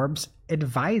Forbes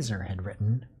Advisor had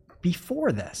written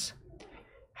before this.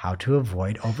 How to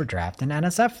avoid overdraft and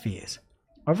NSF fees.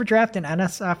 Overdraft and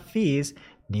NSF fees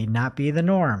need not be the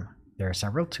norm. There are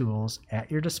several tools at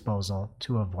your disposal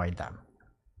to avoid them.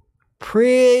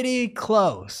 Pretty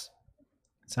close.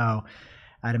 So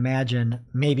I'd imagine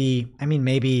maybe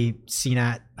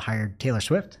CNET hired Taylor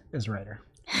Swift as a writer.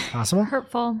 Possible?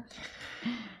 Hurtful.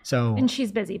 So, and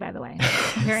she's busy, by the way,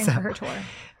 preparing for her tour.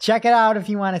 Check it out if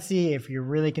you want to see. If you're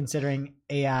really considering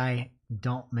AI,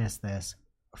 don't miss this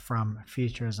from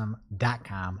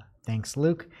Futurism.com. Thanks,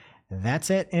 Luke. That's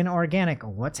it in organic.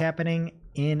 What's happening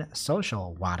in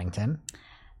social, Waddington?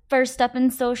 First up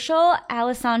in social,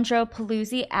 Alessandro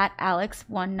Paluzzi at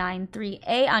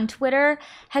Alex193A on Twitter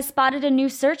has spotted a new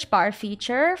search bar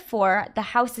feature for the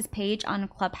Houses page on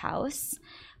Clubhouse.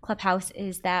 Clubhouse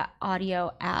is that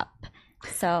audio app.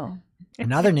 So,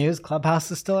 in other news,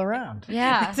 Clubhouse is still around.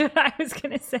 Yeah. That's what I was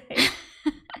going to say.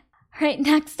 All right,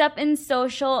 next up in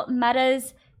social,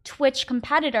 Meta's Twitch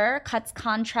competitor cuts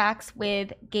contracts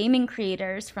with gaming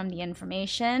creators from the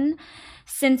information.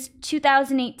 Since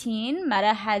 2018,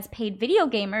 Meta has paid video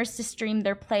gamers to stream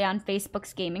their play on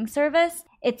Facebook's gaming service,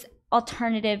 its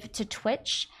alternative to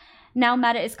Twitch. Now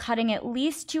Meta is cutting at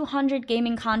least 200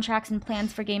 gaming contracts and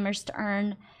plans for gamers to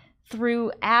earn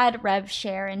through ad rev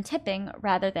share and tipping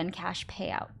rather than cash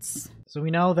payouts. So we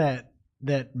know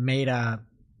that Meta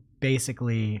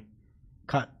basically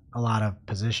cut a lot of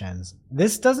positions.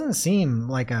 This doesn't seem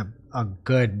like a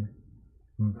good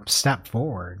step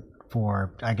forward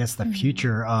for, I guess, the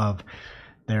future of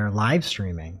their live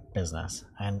streaming business.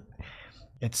 And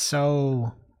it's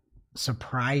so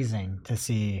surprising to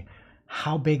see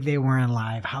how big they were in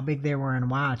live, how big they were in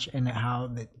watch, and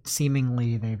how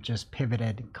seemingly they've just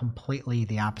pivoted completely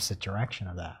the opposite direction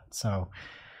of that. So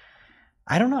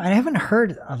I don't know. I haven't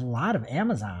heard a lot of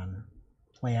Amazon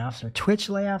layoffs or Twitch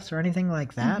layoffs or anything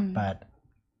like that. But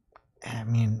I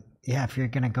mean, yeah, if you're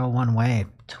going to go one way,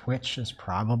 Twitch is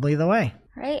probably the way.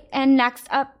 Right. And next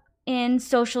up in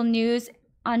social news,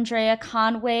 Andrea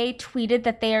Conway tweeted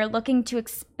that they are looking to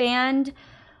expand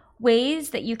ways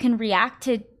that you can react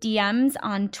to DMs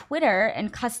on Twitter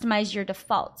and customize your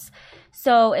defaults.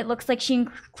 So it looks like she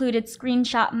included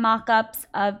screenshot mock-ups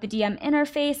of the DM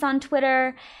interface on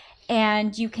Twitter,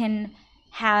 and you can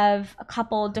have a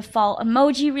couple default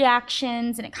emoji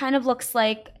reactions, and it kind of looks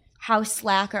like how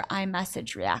Slack or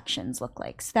iMessage reactions look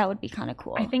like. So that would be kind of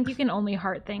cool. I think you can only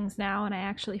heart things now, and I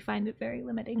actually find it very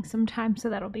limiting sometimes, so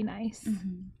that'll be nice.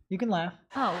 Mm-hmm. You can laugh.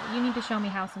 Oh, you need to show me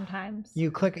how sometimes.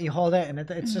 You click, you hold it, and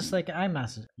it's just like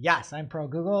iMessage. Yes, I'm pro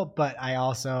Google, but I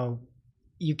also,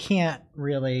 you can't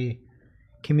really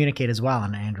communicate as well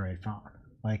on an Android phone.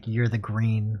 Like, you're the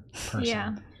green person.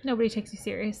 Yeah, nobody takes you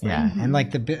seriously. Yeah, and like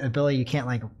the ability, you can't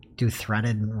like do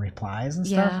threaded replies and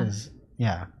stuff is,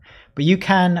 But you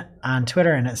can on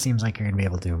Twitter, and it seems like you're going to be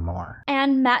able to do more.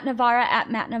 And Matt Navarra at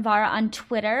Matt Navarra on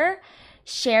Twitter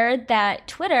shared that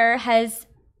Twitter has,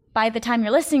 by the time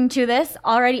you're listening to this,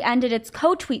 already ended its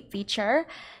co-tweet feature.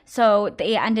 So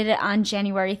they ended it on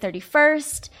January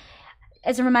 31st.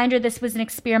 As a reminder, this was an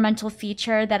experimental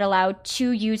feature that allowed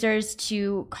 2 users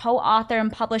to co-author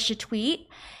and publish a tweet.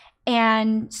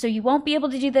 And so you won't be able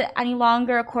to do that any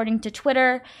longer, according to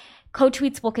Twitter.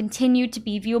 Co-tweets will continue to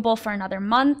be viewable for another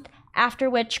month, after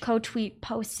which co-tweet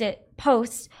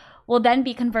posts will then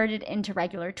be converted into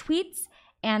regular tweets,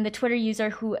 and the Twitter user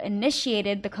who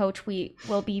initiated the co-tweet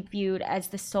will be viewed as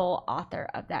the sole author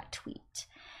of that tweet.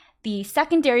 The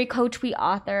secondary co-tweet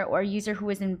author or user who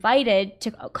was invited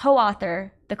to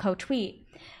co-author the co-tweet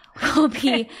will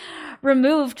be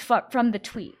removed from the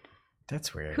tweet.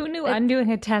 That's weird. Who knew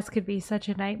undoing a test could be such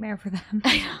a nightmare for them?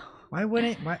 I know. Why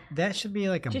wouldn't that should be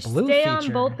like a Just blue stay feature?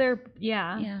 on both their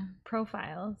Yeah.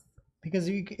 profiles. Because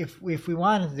if we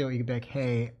wanted to do it, you could be like,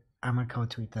 hey, I'm gonna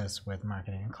co-tweet this with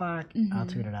Marketing O'Clock. I'll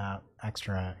tweet it out,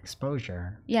 extra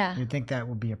exposure. Yeah. You'd think that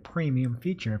would be a premium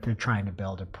feature if you're trying to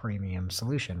build a premium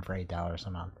solution for $8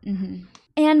 a month.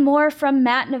 And more from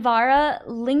Matt Navarra,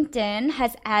 LinkedIn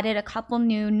has added a couple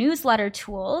new newsletter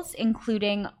tools,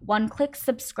 including one-click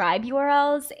subscribe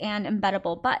URLs and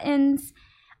embeddable buttons,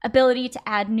 ability to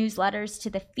add newsletters to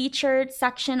the featured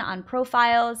section on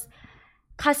profiles,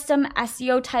 custom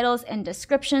SEO titles and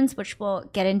descriptions, which we'll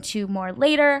get into more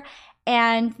later,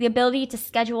 and the ability to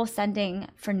schedule sending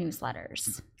for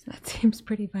newsletters. That seems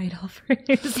pretty vital for a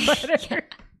newsletter.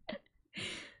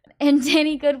 And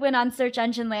Danny Goodwin on Search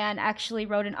Engine Land actually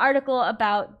wrote an article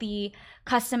about the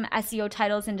custom SEO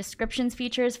titles and descriptions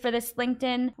features for this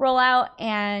LinkedIn rollout,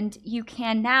 and you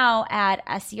can now add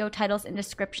SEO titles and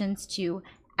descriptions to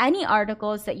any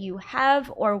articles that you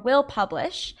have or will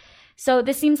publish. So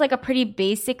this seems like a pretty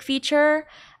basic feature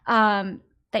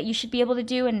that you should be able to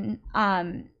do. And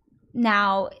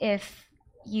now if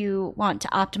you want to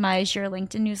optimize your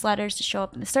LinkedIn newsletters to show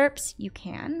up in the SERPs, you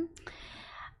can.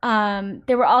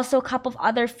 There were also a couple of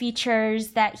other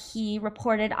features that he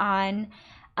reported on.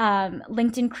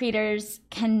 LinkedIn creators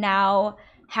can now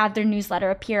have their newsletter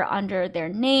appear under their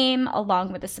name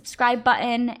along with a subscribe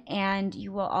button, and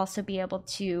you will also be able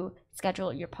to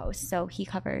schedule your posts. So he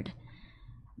covered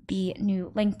the new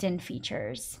LinkedIn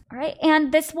features. All right,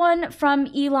 and this one from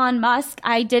Elon Musk,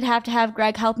 I did have to have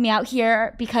Greg help me out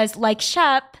here because, like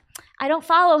Shep, I don't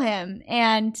follow him,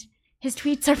 and his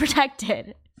tweets are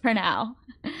protected for now.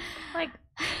 Like,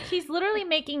 he's literally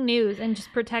making news and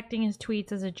just protecting his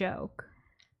tweets as a joke.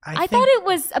 I thought it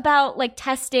was about like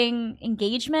testing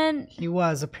engagement. He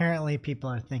was. Apparently people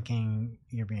are thinking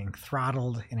you're being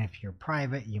throttled, and if you're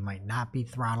private you might not be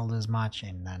throttled as much,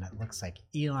 and then it looks like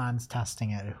Elon's testing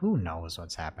it. Who knows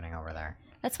what's happening over there?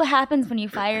 That's what happens when you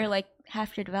fire like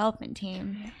half your development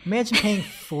team. Imagine paying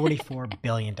 $44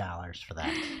 billion for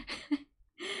that.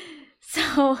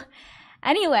 So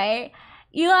anyway,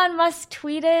 Elon Musk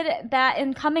tweeted that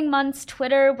in coming months,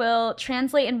 Twitter will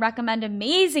translate and recommend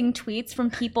amazing tweets from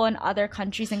people in other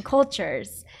countries and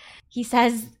cultures. He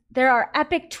says there are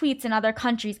epic tweets in other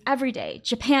countries every day,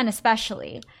 Japan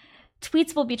especially.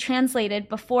 Tweets will be translated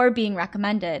before being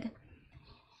recommended.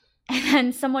 And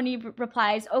then someone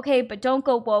replies, okay, but don't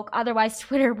go woke, otherwise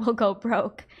Twitter will go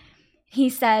broke. He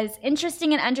says,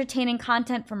 interesting and entertaining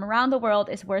content from around the world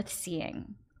is worth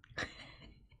seeing.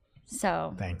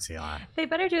 So thanks, Elon. They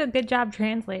better do a good job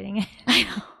translating it. I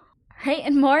know. Right,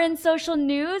 and more in social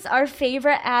news, our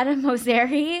favorite Adam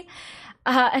Mosseri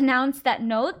announced that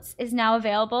Notes is now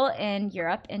available in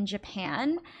Europe and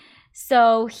Japan.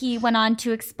 So he went on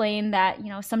to explain that,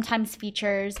 sometimes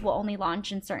features will only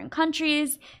launch in certain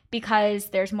countries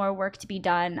because there's more work to be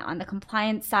done on the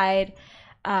compliance side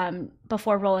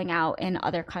before rolling out in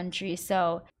other countries.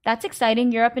 So that's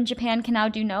exciting. Europe and Japan can now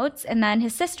do notes. And then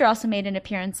his sister also made an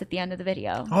appearance at the end of the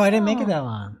video. Oh, I didn't make it that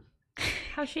long.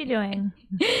 How's she doing?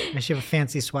 Does she have a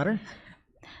fancy sweater?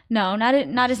 No, not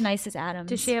as nice as Adam's.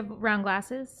 Does she have round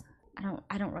glasses?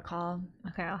 I don't recall.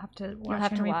 Okay, I'll have to watch You'll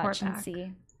have and to report watch and back.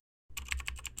 see.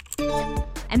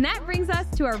 And that brings us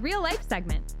to our real life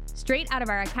segment, straight out of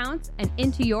our accounts and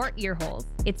into your ear holes.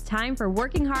 It's time for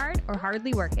Working Hard or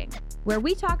Hardly Working, where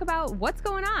we talk about what's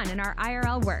going on in our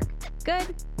IRL work,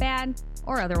 good, bad,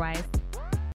 or otherwise.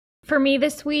 For me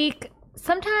this week,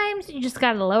 sometimes you just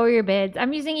got to lower your bids.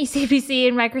 I'm using eCPC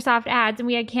and Microsoft Ads, and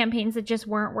we had campaigns that just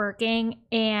weren't working.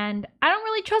 And I don't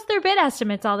really trust their bid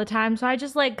estimates all the time. So I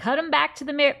just cut them back to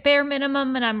the bare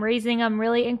minimum, and I'm raising them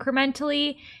really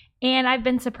incrementally. And I've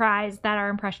been surprised that our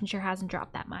impression share hasn't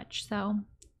dropped that much. So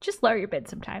just lower your bid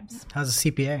sometimes. How's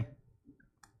the CPA?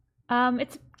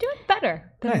 It's doing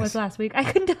better than it Nice. was last week. I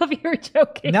couldn't tell if you were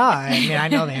joking. No, I mean, I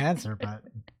know the answer, but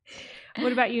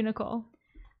What about you, Nicole?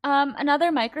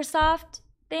 Another Microsoft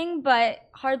thing, but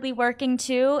hardly working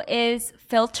too, is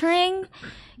filtering.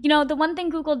 You know, the one thing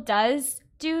Google does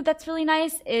do that's really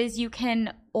nice is you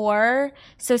can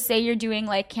so say you're doing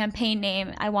campaign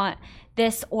name, I want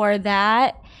this or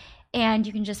that, and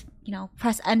you can just,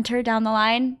 press enter down the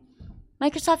line.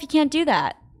 Microsoft, you can't do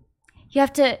that. You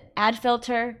have to add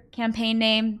filter, campaign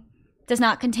name, does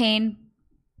not contain,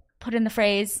 put in the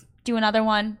phrase, do another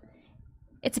one.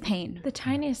 It's a pain. The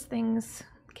tiniest things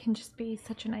can just be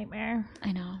such a nightmare.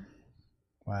 I know.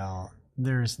 well,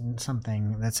 there's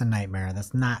something that's a nightmare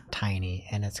that's not tiny,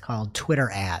 and it's called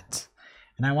Twitter ads.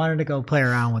 And I wanted to go play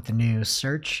around with the new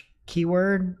search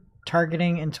keyword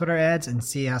targeting in Twitter ads and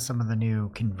see how some of the new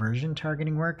conversion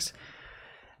targeting works.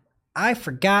 I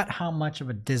forgot how much of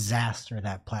a disaster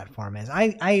that platform is.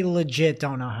 I legit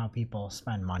don't know how people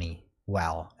spend money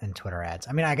well in Twitter ads.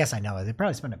 I mean, I guess I know they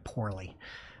probably spend it poorly,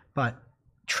 but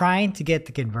trying to get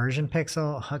the conversion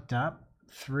pixel hooked up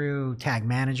through Tag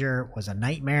Manager was a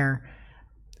nightmare.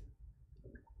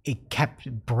 It kept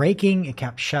breaking. It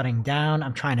kept shutting down.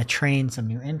 I'm trying to train some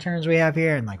new interns we have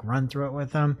here and run through it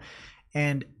with them.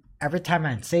 And every time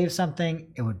I'd save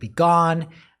something, it would be gone.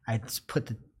 I'd put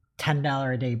the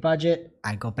 $10 a day budget.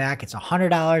 I'd go back. It's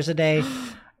 $100 a day.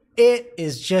 It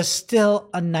is just still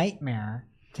a nightmare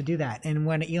to do that. And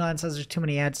when Elon says there's too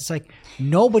many ads, it's like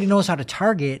nobody knows how to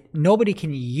target. Nobody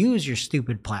can use your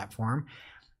stupid platform.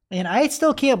 And I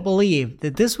still can't believe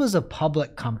that this was a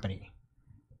public company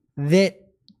that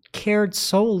cared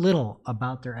so little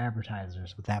about their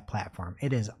advertisers with that platform.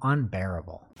 It is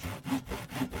unbearable.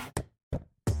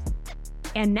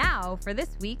 And now for this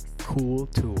week's Cool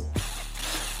tool.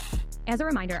 As a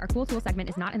reminder, our Cool Tool segment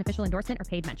is not an official endorsement or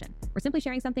paid mention. We're simply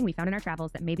sharing something we found in our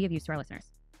travels that may be of use to our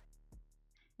listeners.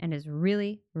 And is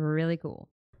really, really cool.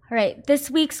 All right, this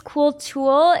week's cool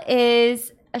tool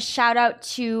is a shout out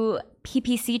to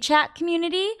PPC Chat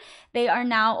community. They are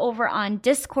now over on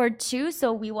Discord too,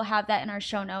 so we will have that in our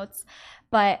show notes.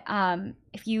 But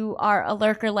if you are a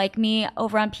lurker like me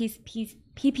over on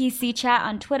PPC Chat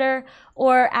on Twitter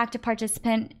or active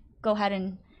participant, go ahead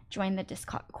and join the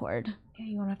Discord. Yeah,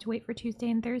 you won't have to wait for Tuesday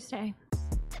and Thursday.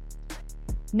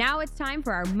 Now it's time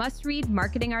for our must-read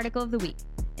marketing article of the week.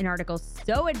 An article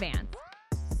so advanced,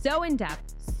 so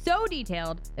in-depth, so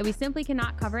detailed that we simply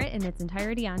cannot cover it in its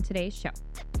entirety on today's show.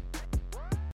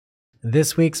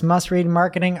 This week's must-read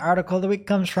marketing article of the week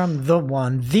comes from the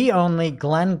one, the only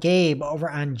Glenn Gabe over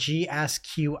on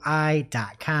GSQI.com.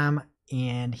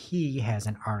 And he has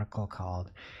an article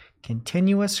called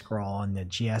Continuous Scroll in the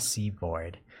GSC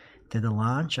Void. Did the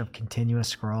launch of Continuous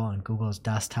Scroll on Google's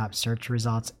desktop search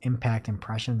results impact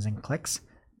impressions and clicks?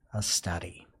 A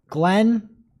study. Glenn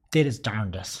did his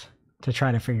darndest to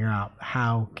try to figure out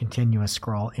how Continuous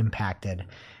Scroll impacted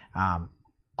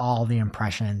all the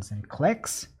impressions and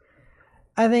clicks.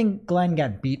 I think Glenn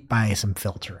got beat by some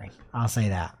filtering. I'll say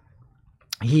that.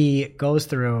 He goes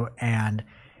through and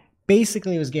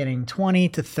basically was getting 20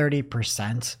 to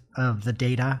 30% of the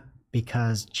data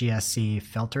because GSC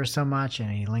filters so much,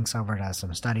 and he links over to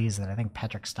some studies that I think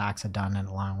Patrick Stocks had done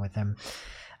along with him.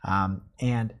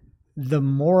 And the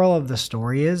moral of the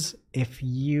story is if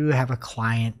you have a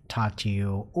client talk to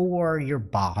you or your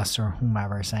boss or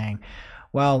whomever saying,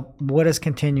 well, what is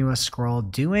Continuous Scroll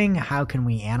doing? How can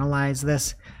we analyze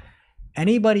this?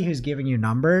 Anybody who's giving you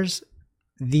numbers,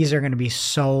 these are going to be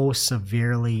so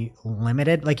severely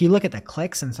limited. Like you look at the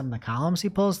clicks and some of the columns he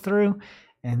pulls through,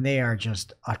 and they are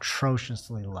just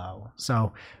atrociously low.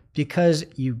 So because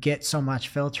you get so much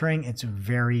filtering, it's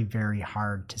very, very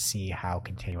hard to see how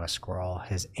Continuous Scroll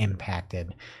has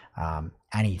impacted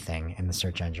anything in the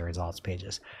search engine results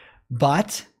pages.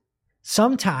 But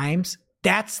sometimes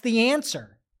that's the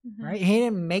answer, right? He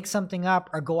didn't make something up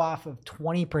or go off of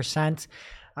 20%.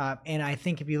 And I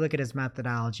think if you look at his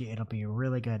methodology, it'll be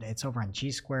really good. It's over on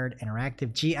G Squared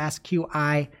Interactive,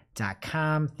 gsqi.com.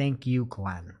 Thank you,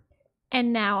 Glenn.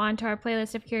 And now onto our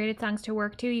playlist of curated songs to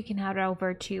work to. You can head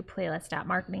over to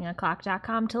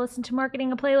playlist.marketingoclock.com to listen to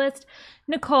Marketing a Playlist.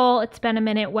 Nicole, it's been a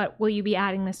minute. What will you be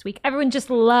adding this week? Everyone just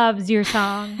loves your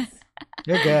songs.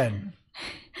 You're good.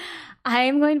 I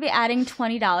am going to be adding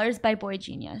 $20 by Boy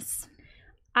Genius.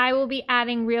 I will be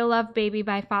adding Real Love Baby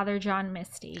by Father John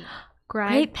Misty. Greg?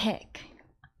 Great pick.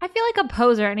 I feel like a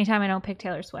poser anytime I don't pick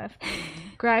Taylor Swift.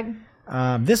 Greg?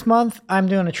 This month, I'm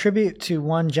doing a tribute to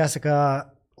one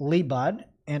Jessica Lee Budd,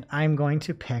 and I'm going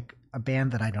to pick a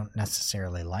band that I don't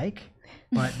necessarily like.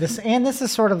 But this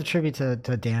is sort of a tribute to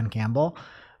Dan Campbell,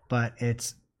 but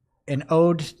it's an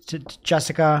ode to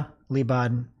Jessica Lee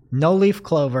Budd, No Leaf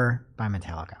Clover by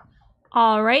Metallica.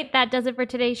 All right, that does it for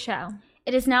today's show.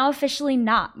 It is now officially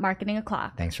not Marketing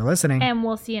O'Clock. Thanks for listening. And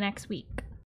we'll see you next week.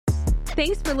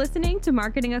 Thanks for listening to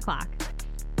Marketing O'Clock.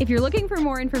 If you're looking for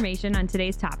more information on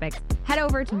today's topics, head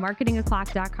over to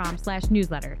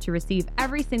marketingoclock.com/newsletter to receive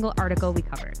every single article we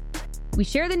covered. We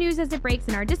share the news as it breaks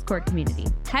in our Discord community.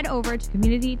 Head over to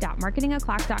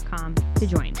community.marketingoclock.com to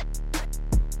join.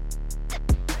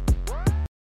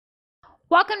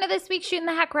 Welcome to this week's Shooting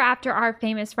the Heck. We're after our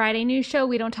famous Friday news show.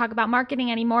 We don't talk about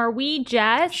marketing anymore. We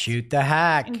just shoot the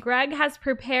heck. And Greg has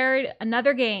prepared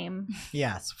another game.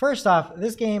 Yes. First off,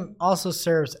 this game also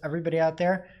serves everybody out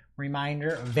there.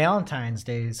 Reminder, Valentine's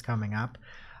Day is coming up.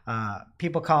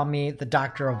 People call me the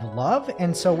Doctor of Love.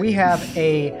 And so we have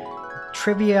a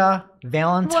trivia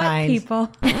Valentine's.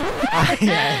 What people?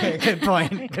 Yeah, good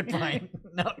point. Good point.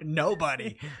 No,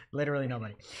 nobody. Literally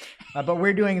nobody. But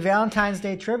we're doing Valentine's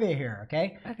Day trivia here,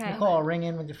 okay? Okay. Nicole, ring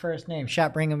in with your first name.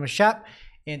 Shep, ring in with Shep.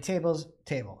 And tables.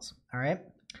 All right?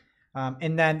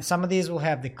 And then some of these will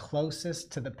have the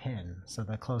closest to the pin. So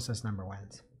the closest number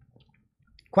wins.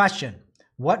 Question.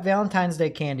 What Valentine's Day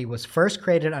candy was first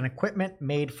created on equipment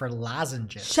made for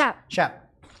lozenges?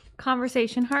 Shep.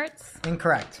 Conversation hearts?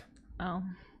 Incorrect. Oh.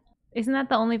 Isn't that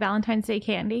the only Valentine's Day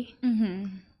candy? Mm-hmm.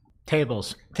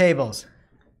 Tables.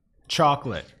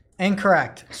 Chocolate.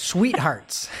 Incorrect.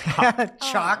 Sweethearts.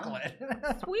 Chocolate.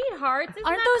 Sweethearts? Isn't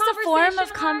Aren't that those a form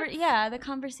of conversation the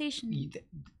conversation?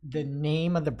 The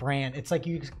name of the brand. It's like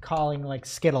you calling like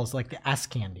Skittles like the S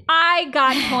candy. I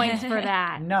got points for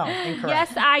that. No, incorrect.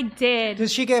 Yes, I did.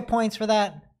 Does she get points for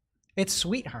that? It's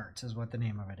Sweethearts is what the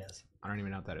name of it is. I don't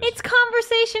even know what that is. It's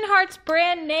Conversation Heart's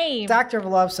brand name. Doctor of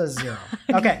Love says 0.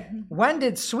 Okay. When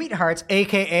did Sweethearts,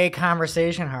 a.k.a.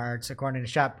 Conversation Hearts, according to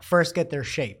Shop, first get their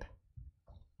shape?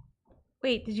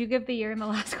 Wait, did you give the year in the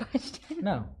last question?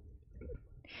 No.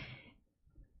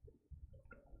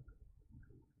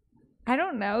 I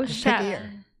don't know. Just pick a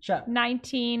year. Shop.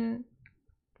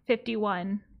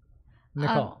 1951.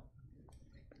 Nicole.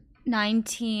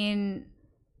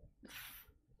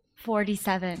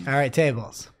 1947. All right,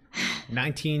 tables.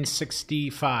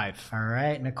 1965. All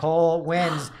right, Nicole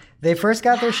wins. They first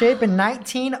got their shape in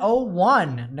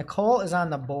 1901. Nicole is on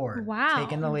the board. Wow.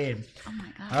 Taking the lead. Oh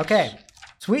my gosh. Okay.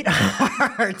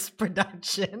 Sweethearts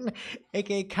production,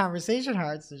 aka Conversation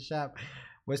Hearts, the shop,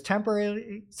 was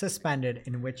temporarily suspended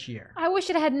in which year? I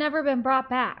wish it had never been brought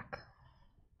back.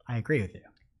 I agree with you.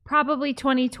 Probably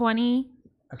 2020.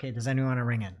 Okay, does anyone want to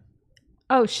ring in?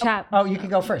 Oh, Shep. Oh, you can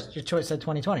go first. Your choice said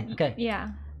 2020. Okay.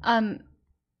 Yeah.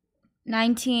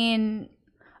 19.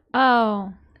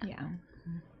 Oh, yeah.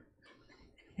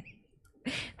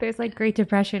 There's like Great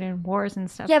Depression and wars and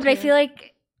stuff. Yeah, but I too. feel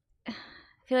like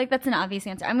that's an obvious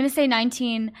answer. I'm going to say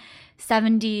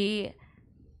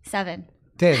 1977.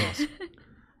 Tables.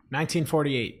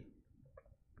 1948.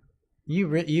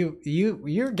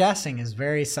 Your guessing is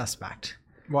very suspect.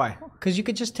 Why? Because you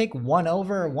could just take one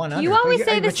over or one under. You always but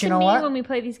say but this you to know me what? when we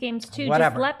play these games too.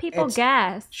 Whatever. Just let people It's-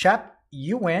 guess. Shep,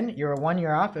 you win. You're 1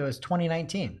 year off. It was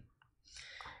 2019.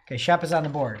 Okay, Shep is on the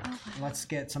board. Let's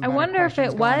get some. I better wonder if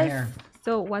questions it going was. here.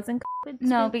 So it wasn't COVID?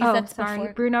 No, because oh, that's sorry.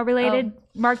 before. Bruno related.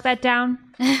 Mark that down.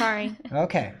 Sorry.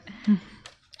 Okay.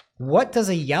 What does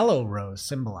a yellow rose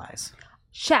symbolize?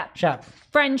 Shep. Shep.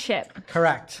 Friendship.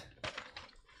 Correct.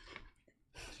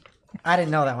 I didn't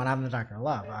know that one. I'm the Doctor of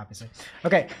Love, obviously.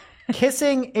 Okay.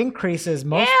 Kissing increases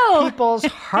most Ew. people's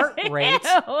heart rate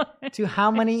Ew. to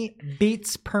how many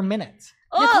beats per minute?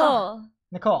 Nicole.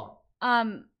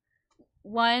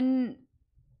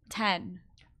 110.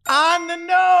 On the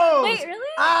nose. Wait, really?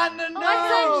 On the nose.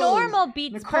 That's a normal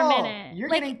beats per Nicole, minute. You're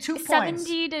Like getting 2 points.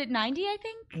 70 to 90, I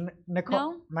think.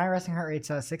 Nicole, No? my resting heart rate's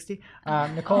 60.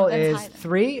 Nicole That's is high then.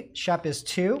 3. Shep is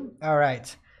 2. All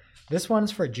right. This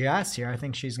one's for Jess here. I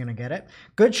think she's going to get it.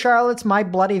 Good Charlotte's My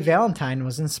Bloody Valentine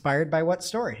was inspired by what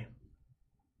story?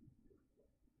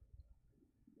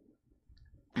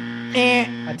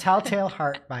 A Telltale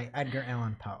Heart by Edgar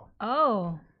Allan Poe.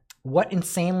 Oh. What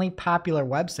insanely popular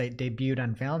website debuted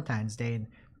on Valentine's Day in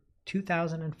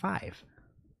 2005?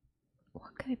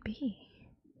 What could it be?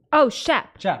 Oh,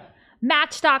 Shep. Jeff.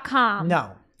 Match.com.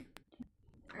 No.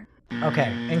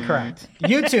 Okay, incorrect.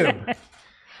 YouTube.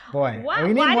 Boy, Why,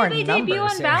 we need why more did they debut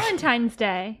numbers on here. Valentine's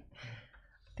Day?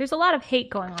 There's a lot of hate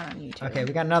going on YouTube. Okay,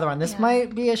 we got another one. This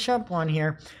might be a Shep one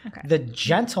here. Okay. The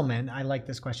gentleman, I like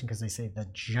this question because they say the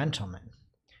gentleman.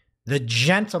 The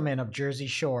gentlemen of Jersey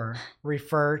Shore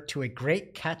refer to a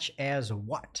great catch as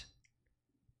what?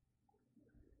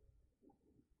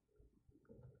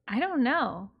 I don't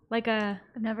know. Like I've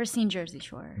never seen Jersey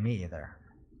Shore. Me either.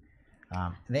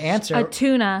 The answer, a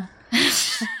tuna.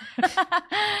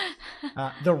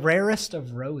 the rarest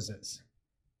of roses.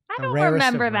 I The don't rarest of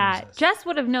remember that. roses. Jess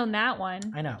would have known that one.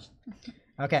 I know.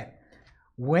 Okay.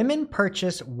 Women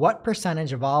purchase what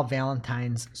percentage of all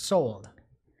Valentines sold?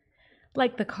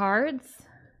 Like the cards?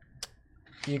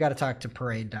 You got to talk to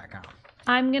parade.com.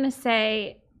 I'm going to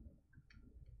say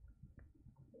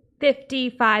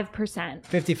 55%.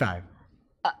 55.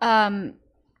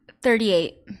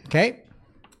 38. Okay.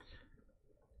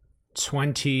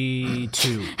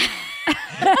 22.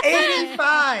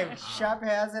 85. Shep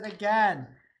has it again.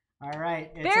 All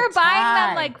right. It's They're a buying tie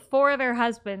them like for their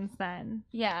husbands then.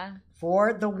 Yeah.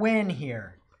 for the win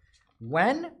here.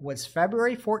 When was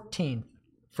February 14th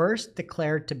first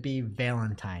declared to be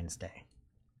Valentine's Day?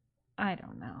 I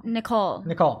don't know. Nicole.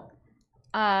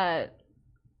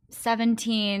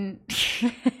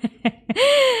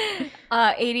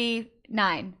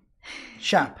 89.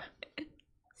 Shep.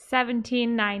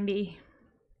 1790.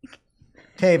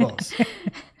 Tables.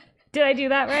 Did I do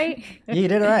that right? You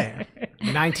did it right.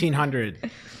 1900.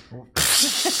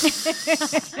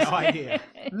 No idea.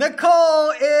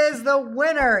 Nicole is the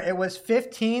winner. It was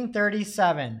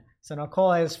 1537. So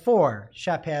Nicole has 4.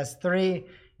 Shep has 3.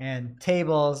 And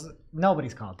Tables,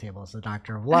 nobody's called Tables the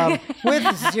Doctor of Love, with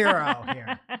 0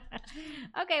 here.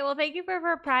 Okay, well, thank you for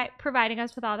providing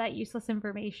us with all that useless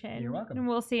information. You're welcome. And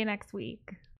we'll see you next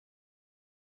week.